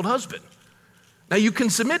difficult husband. Now, you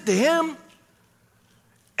can submit to him.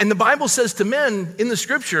 And the Bible says to men in the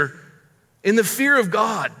scripture, in the fear of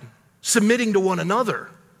God, submitting to one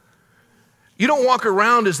another. You don't walk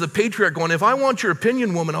around as the patriarch going, "If I want your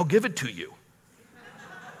opinion, woman, I'll give it to you."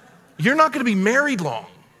 You're not going to be married long.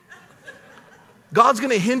 God's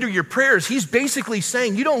going to hinder your prayers. He's basically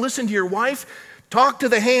saying, you don't listen to your wife, talk to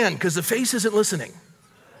the hand because the face isn't listening.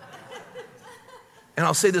 And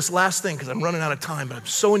I'll say this last thing because I'm running out of time, but I'm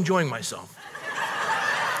so enjoying myself.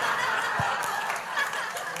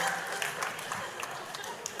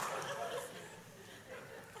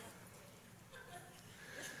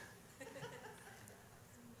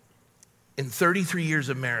 In 33 years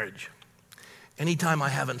of marriage, anytime I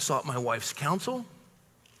haven't sought my wife's counsel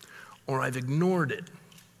or I've ignored it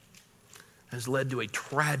has led to a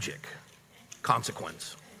tragic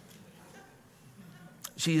consequence.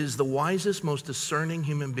 She is the wisest, most discerning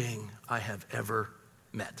human being I have ever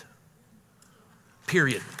met.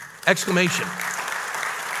 Period. Exclamation.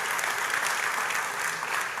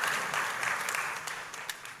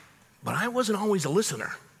 But I wasn't always a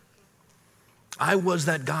listener. I was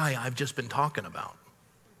that guy I've just been talking about.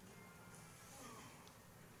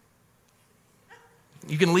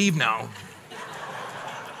 You can leave now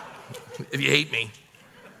if you hate me.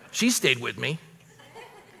 She stayed with me.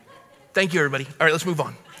 Thank you, everybody. All right, let's move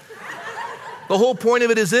on. The whole point of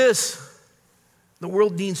it is this. The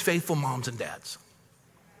world needs faithful moms and dads.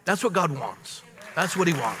 That's what God wants. That's what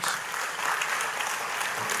he wants.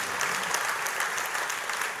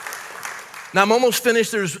 Now, I'm almost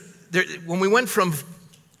finished. When we went from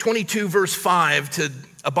 22 verse 5 to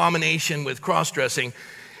abomination with cross-dressing,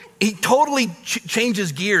 he totally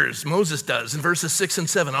changes gears, Moses does, in verses 6 and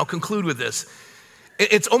 7. I'll conclude with this.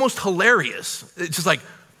 It's almost hilarious. It's just like,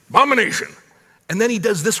 abomination. And then he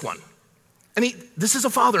does this one. And this is a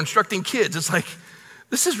father instructing kids. It's like,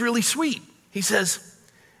 this is really sweet. He says,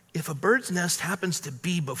 if a bird's nest happens to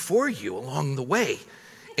be before you along the way,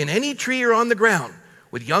 in any tree or on the ground,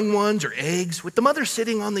 with young ones or eggs, with the mother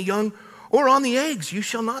sitting on the young or on the eggs, you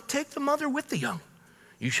shall not take the mother with the young.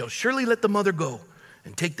 You shall surely let the mother go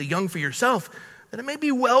and take the young for yourself, that it may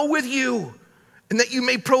be well with you and that you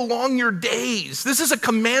may prolong your days. This is a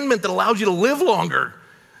commandment that allows you to live longer.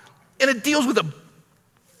 And it deals with a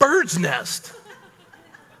bird's nest.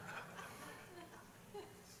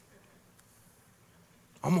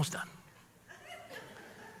 Almost done.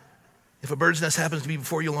 If a bird's nest happens to be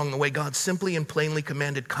before you along the way, God simply and plainly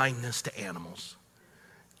commanded kindness to animals.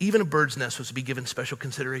 Even a bird's nest was to be given special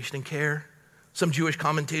consideration and care. Some Jewish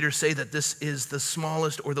commentators say that this is the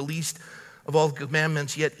smallest or the least of all the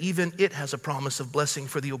commandments, yet even it has a promise of blessing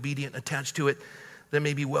for the obedient attached to it, that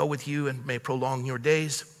may be well with you and may prolong your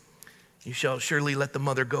days. You shall surely let the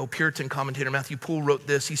mother go. Puritan commentator Matthew Poole wrote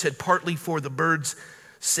this. He said, partly for the bird's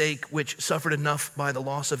sake, which suffered enough by the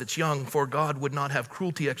loss of its young, for God would not have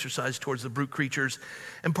cruelty exercised towards the brute creatures,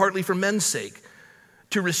 and partly for men's sake,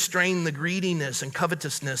 to restrain the greediness and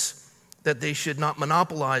covetousness, that they should not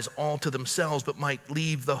monopolize all to themselves, but might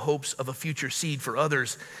leave the hopes of a future seed for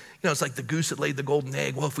others. You know, it's like the goose that laid the golden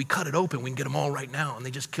egg. Well, if we cut it open, we can get them all right now. And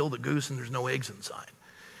they just kill the goose and there's no eggs inside.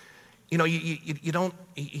 You know, you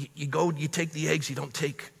take the eggs, you don't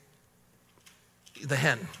take the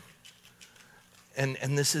hen.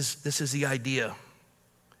 And this is the idea.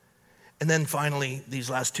 And then finally,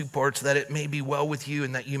 these last two parts, that it may be well with you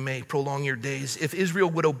and that you may prolong your days. If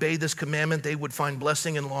Israel would obey this commandment, they would find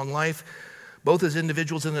blessing and long life, both as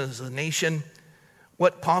individuals and as a nation.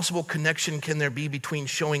 What possible connection can there be between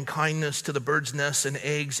showing kindness to the bird's nest and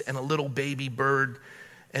eggs and a little baby bird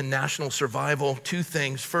and national survival? Two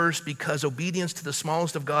things. First, because obedience to the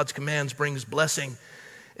smallest of God's commands brings blessing.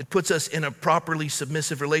 It puts us in a properly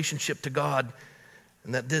submissive relationship to God,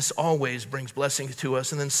 and that this always brings blessings to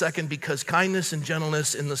us. And then second, because kindness and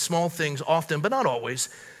gentleness in the small things often, but not always,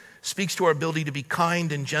 speaks to our ability to be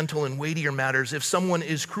kind and gentle in weightier matters. If someone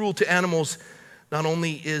is cruel to animals, not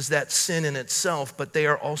only is that sin in itself, but they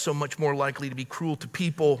are also much more likely to be cruel to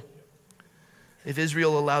people. If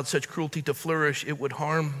Israel allowed such cruelty to flourish, it would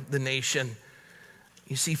harm the nation.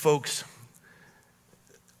 You see, folks,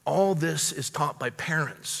 all this is taught by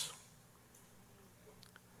parents.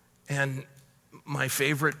 And my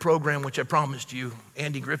favorite program, which I promised you,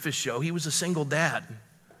 Andy Griffith's show, he was a single dad.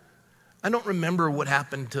 I don't remember what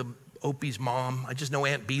happened to Opie's mom. I just know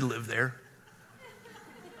Aunt Bee lived there.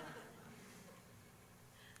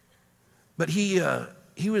 But he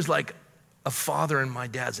was like a father in my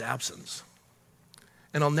dad's absence.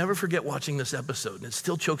 And I'll never forget watching this episode, and it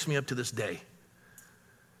still chokes me up to this day.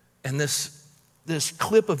 And this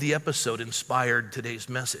clip of the episode inspired today's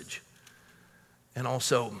message. And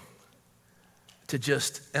also to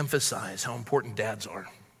just emphasize how important dads are.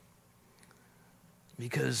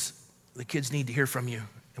 Because the kids need to hear from you,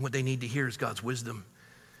 and what they need to hear is God's wisdom.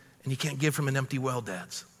 And you can't give from an empty well,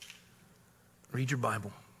 dads. Read your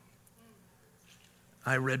Bible.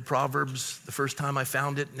 I read Proverbs the first time I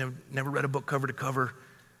found it, never read a book cover to cover.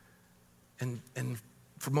 And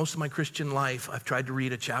for most of my Christian life, I've tried to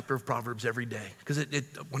read a chapter of Proverbs every day. Because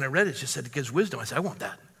when I read it, it just said it gives wisdom. I said, I want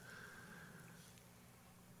that.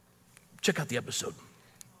 Check out the episode.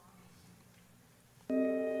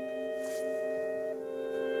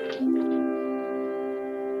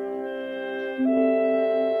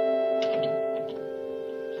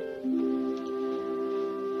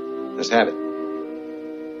 Let's have it.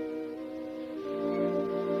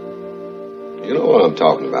 You know what I'm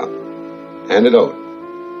talking about. Hand it over.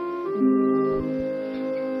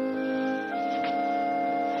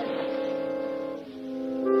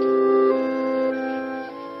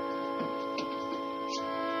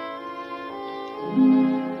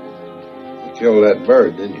 You killed that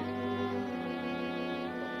bird, didn't you?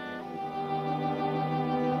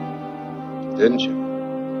 Didn't you?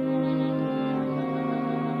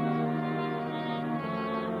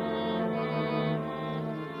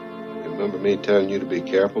 Remember me telling you to be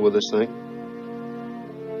careful with this thing?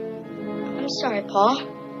 I'm sorry, Pa.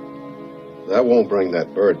 That won't bring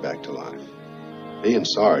that bird back to life. Being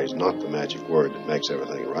sorry is not the magic word that makes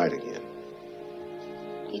everything right again.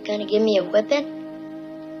 You gonna give me a whipping?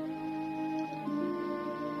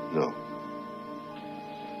 No.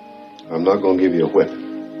 I'm not going to give you a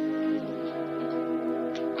whipping.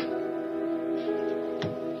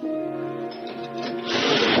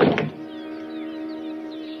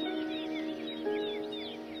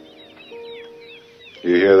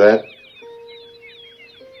 You hear that?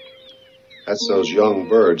 That's those young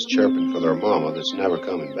birds chirping for their mama that's never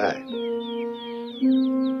coming back.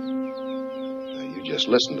 Now you just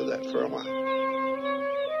listen to that for a while.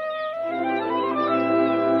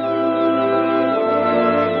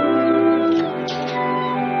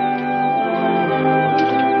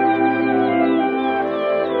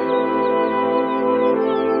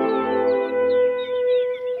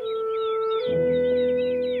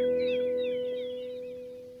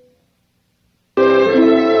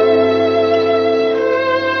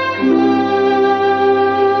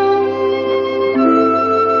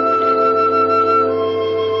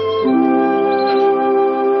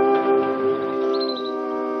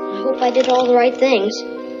 I did all the right things.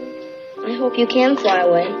 I hope you can fly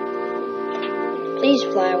away. Please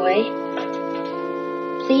fly away.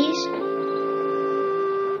 Please?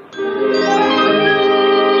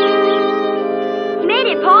 He made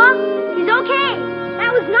it, Pa. He's okay.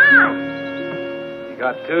 That was nice. You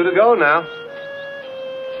got 2 to go now.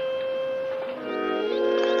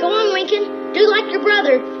 Go on, Lincoln. Do like your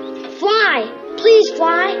brother. Fly. Please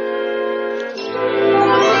fly.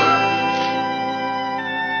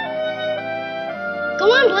 Go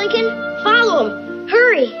on, Lincoln. Follow him.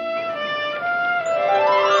 Hurry.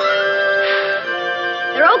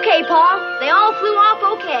 They're okay, Pa. They all flew off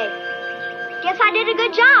okay. Guess I did a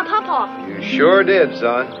good job, huh, Pa? You sure did,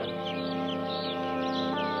 son.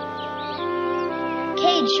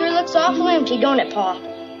 Cage sure looks awful empty, don't it, Pa?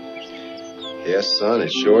 Yes, son,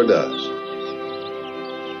 it sure does.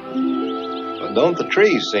 But don't the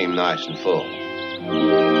trees seem nice and full?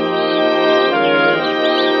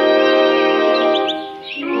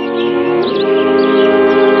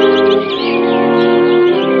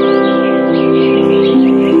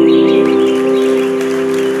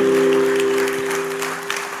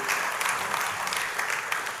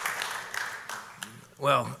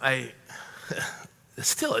 Well,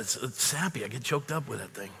 it's sappy. I get choked up with that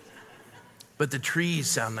thing. But the trees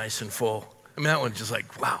sound nice and full. I mean, that one's just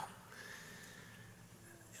like, wow.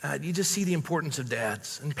 You just see the importance of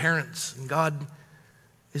dads and parents, and God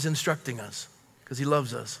is instructing us because he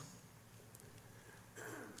loves us.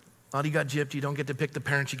 A lot of you got gypped. You don't get to pick the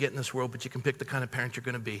parents you get in this world, but you can pick the kind of parent you're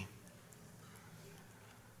going to be.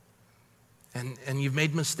 And you've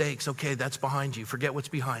made mistakes. Okay, that's behind you. Forget what's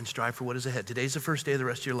behind. Strive for what is ahead. Today's the first day of the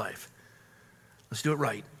rest of your life. Let's do it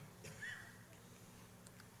right.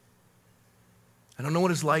 I don't know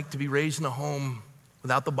what it's like to be raised in a home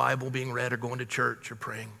without the Bible being read or going to church or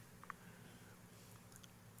praying.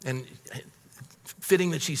 And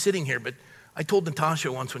fitting that she's sitting here, but I told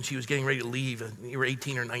Natasha once when she was getting ready to leave, you were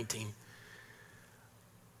 18 or 19,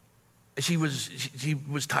 she was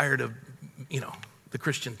tired of, the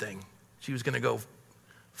Christian thing. She was going to go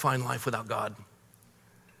find life without God.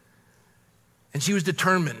 And she was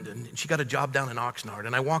determined, and she got a job down in Oxnard.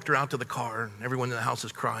 And I walked her out to the car, and everyone in the house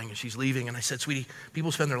is crying as she's leaving. And I said, sweetie,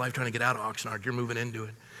 people spend their life trying to get out of Oxnard. You're moving into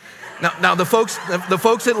it. Now the folks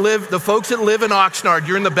that live in Oxnard,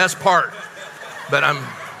 you're in the best part. But I'm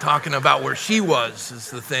talking about where she was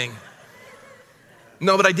is the thing.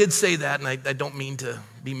 No, but I did say that, and I don't mean to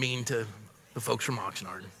be mean to the folks from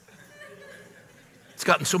Oxnard. It's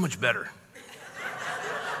gotten so much better.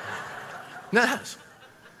 It has.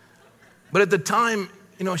 But at the time,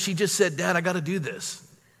 she just said, Dad, I got to do this.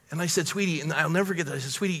 And I said, sweetie, and I'll never forget that. I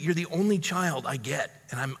said, sweetie, you're the only child I get,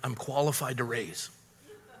 and I'm qualified to raise.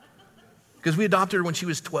 Because we adopted her when she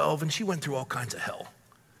was 12, and she went through all kinds of hell.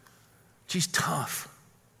 She's tough.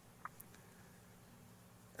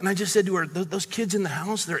 And I just said to her, those kids in the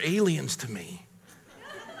house, they're aliens to me.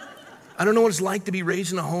 I don't know what it's like to be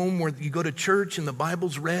raised in a home where you go to church and the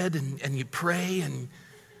Bible's read and you pray and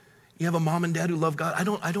you have a mom and dad who love God.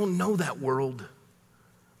 I don't know that world,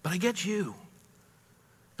 but I get you.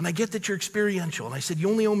 And I get that you're experiential. And I said, you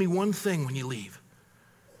only owe me one thing when you leave.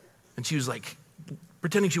 And she was like,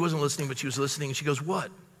 pretending she wasn't listening, but she was listening. And she goes,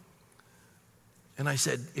 what? And I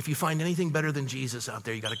said, if you find anything better than Jesus out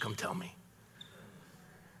there, you got to come tell me.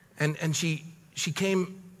 And she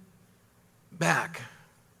came back.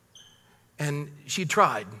 And she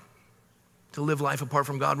tried to live life apart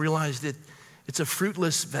from God, realized that it's a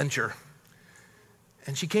fruitless venture.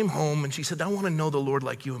 And she came home and she said, I want to know the Lord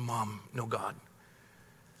like you and Mom know God.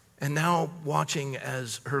 And now watching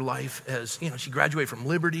as her life, as she graduated from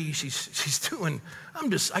Liberty, she's doing,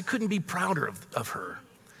 I couldn't be prouder of her.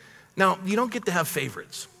 Now, you don't get to have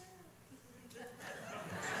favorites.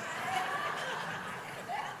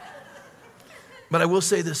 But I will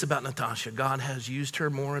say this about Natasha. God has used her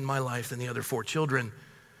more in my life than the other 4 children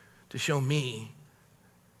to show me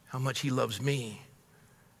how much he loves me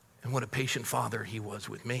and what a patient father he was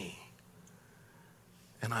with me.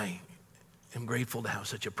 And I am grateful to have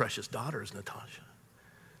such a precious daughter as Natasha.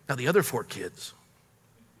 Now, the other 4 kids,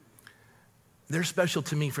 they're special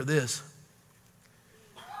to me for this.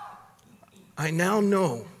 I now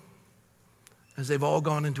know, as they've all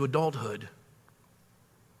gone into adulthood,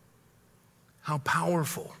 how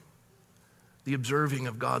powerful the observing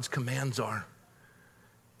of God's commands are,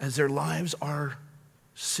 as their lives are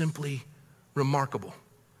simply remarkable.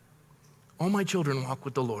 All my children walk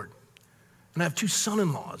with the Lord. And I have 2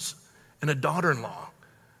 son-in-laws and a daughter-in-law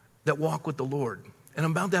that walk with the Lord. And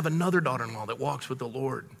I'm about to have another daughter-in-law that walks with the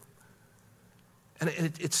Lord. And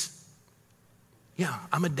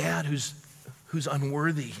I'm a dad who's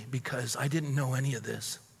unworthy because I didn't know any of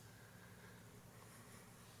this.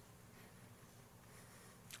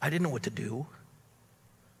 I didn't know what to do.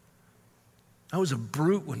 I was a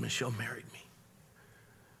brute when Michelle married me.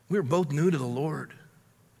 We were both new to the Lord.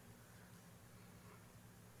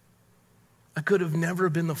 I could have never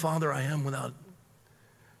been the father I am without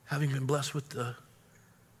having been blessed with the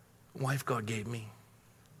wife God gave me.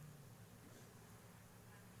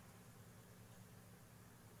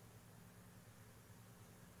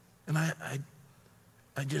 And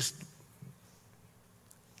I just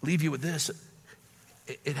leave you with this.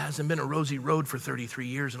 It hasn't been a rosy road for 33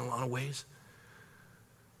 years in a lot of ways.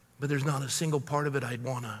 But there's not a single part of it I'd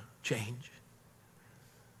want to change.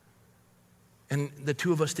 And the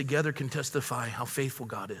two of us together can testify how faithful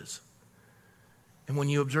God is. And when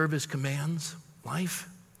you observe his commands, life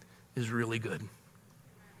is really good.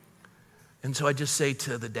 And so I just say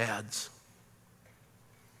to the dads,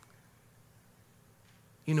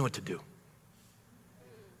 you know what to do.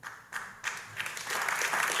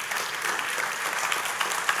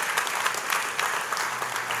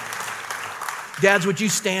 Dads, would you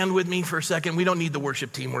stand with me for a second? We don't need the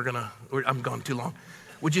worship team. I'm gone too long.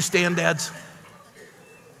 Would you stand, dads?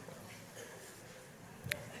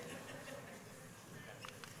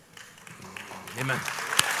 Amen.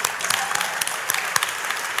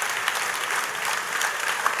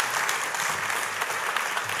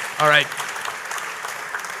 All right.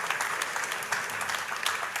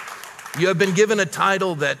 You have been given a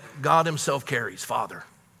title that God himself carries, Father.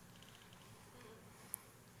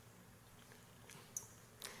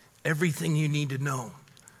 Everything you need to know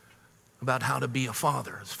about how to be a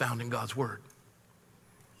father is found in God's word.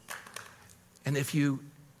 And if you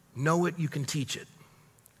know it, you can teach it.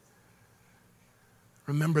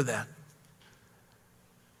 Remember that.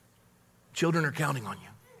 Children are counting on you.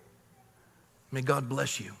 May God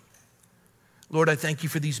bless you. Lord, I thank you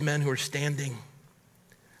for these men who are standing.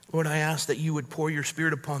 Lord, I ask that you would pour your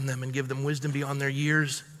spirit upon them and give them wisdom beyond their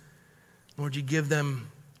years. Lord, you give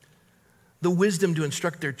them the wisdom to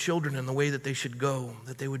instruct their children in the way that they should go,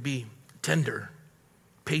 that they would be tender,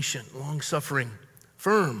 patient, long-suffering,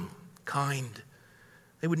 firm, kind.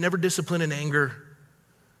 They would never discipline in anger.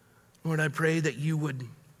 Lord, I pray that you would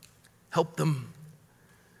help them.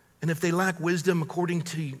 And if they lack wisdom, according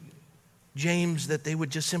to James, that they would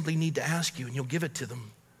just simply need to ask you and you'll give it to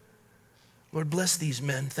them. Lord, bless these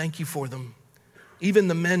men. Thank you for them. Even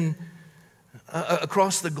the men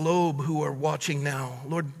across the globe who are watching now.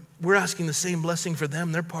 Lord, we're asking the same blessing for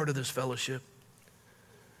them. They're part of this fellowship.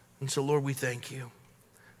 And so, Lord, we thank you.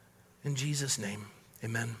 In Jesus' name,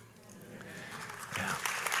 amen. Yeah.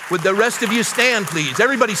 Would the rest of you stand, please?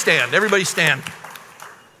 Everybody stand. Everybody stand.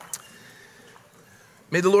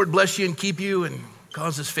 May the Lord bless you and keep you and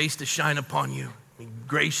cause his face to shine upon you, be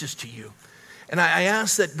gracious to you. And I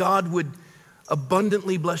ask that God would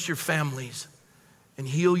abundantly bless your families and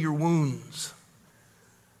heal your wounds.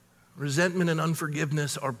 Resentment and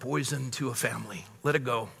unforgiveness are poison to a family. Let it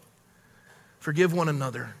go. Forgive one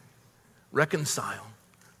another. Reconcile.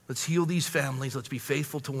 Let's heal these families. Let's be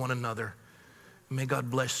faithful to one another. May God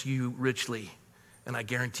bless you richly. And I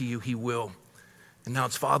guarantee you he will. And now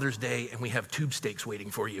it's Father's Day and we have tube steaks waiting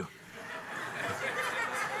for you.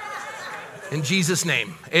 In Jesus'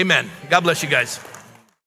 name, amen. God bless you guys.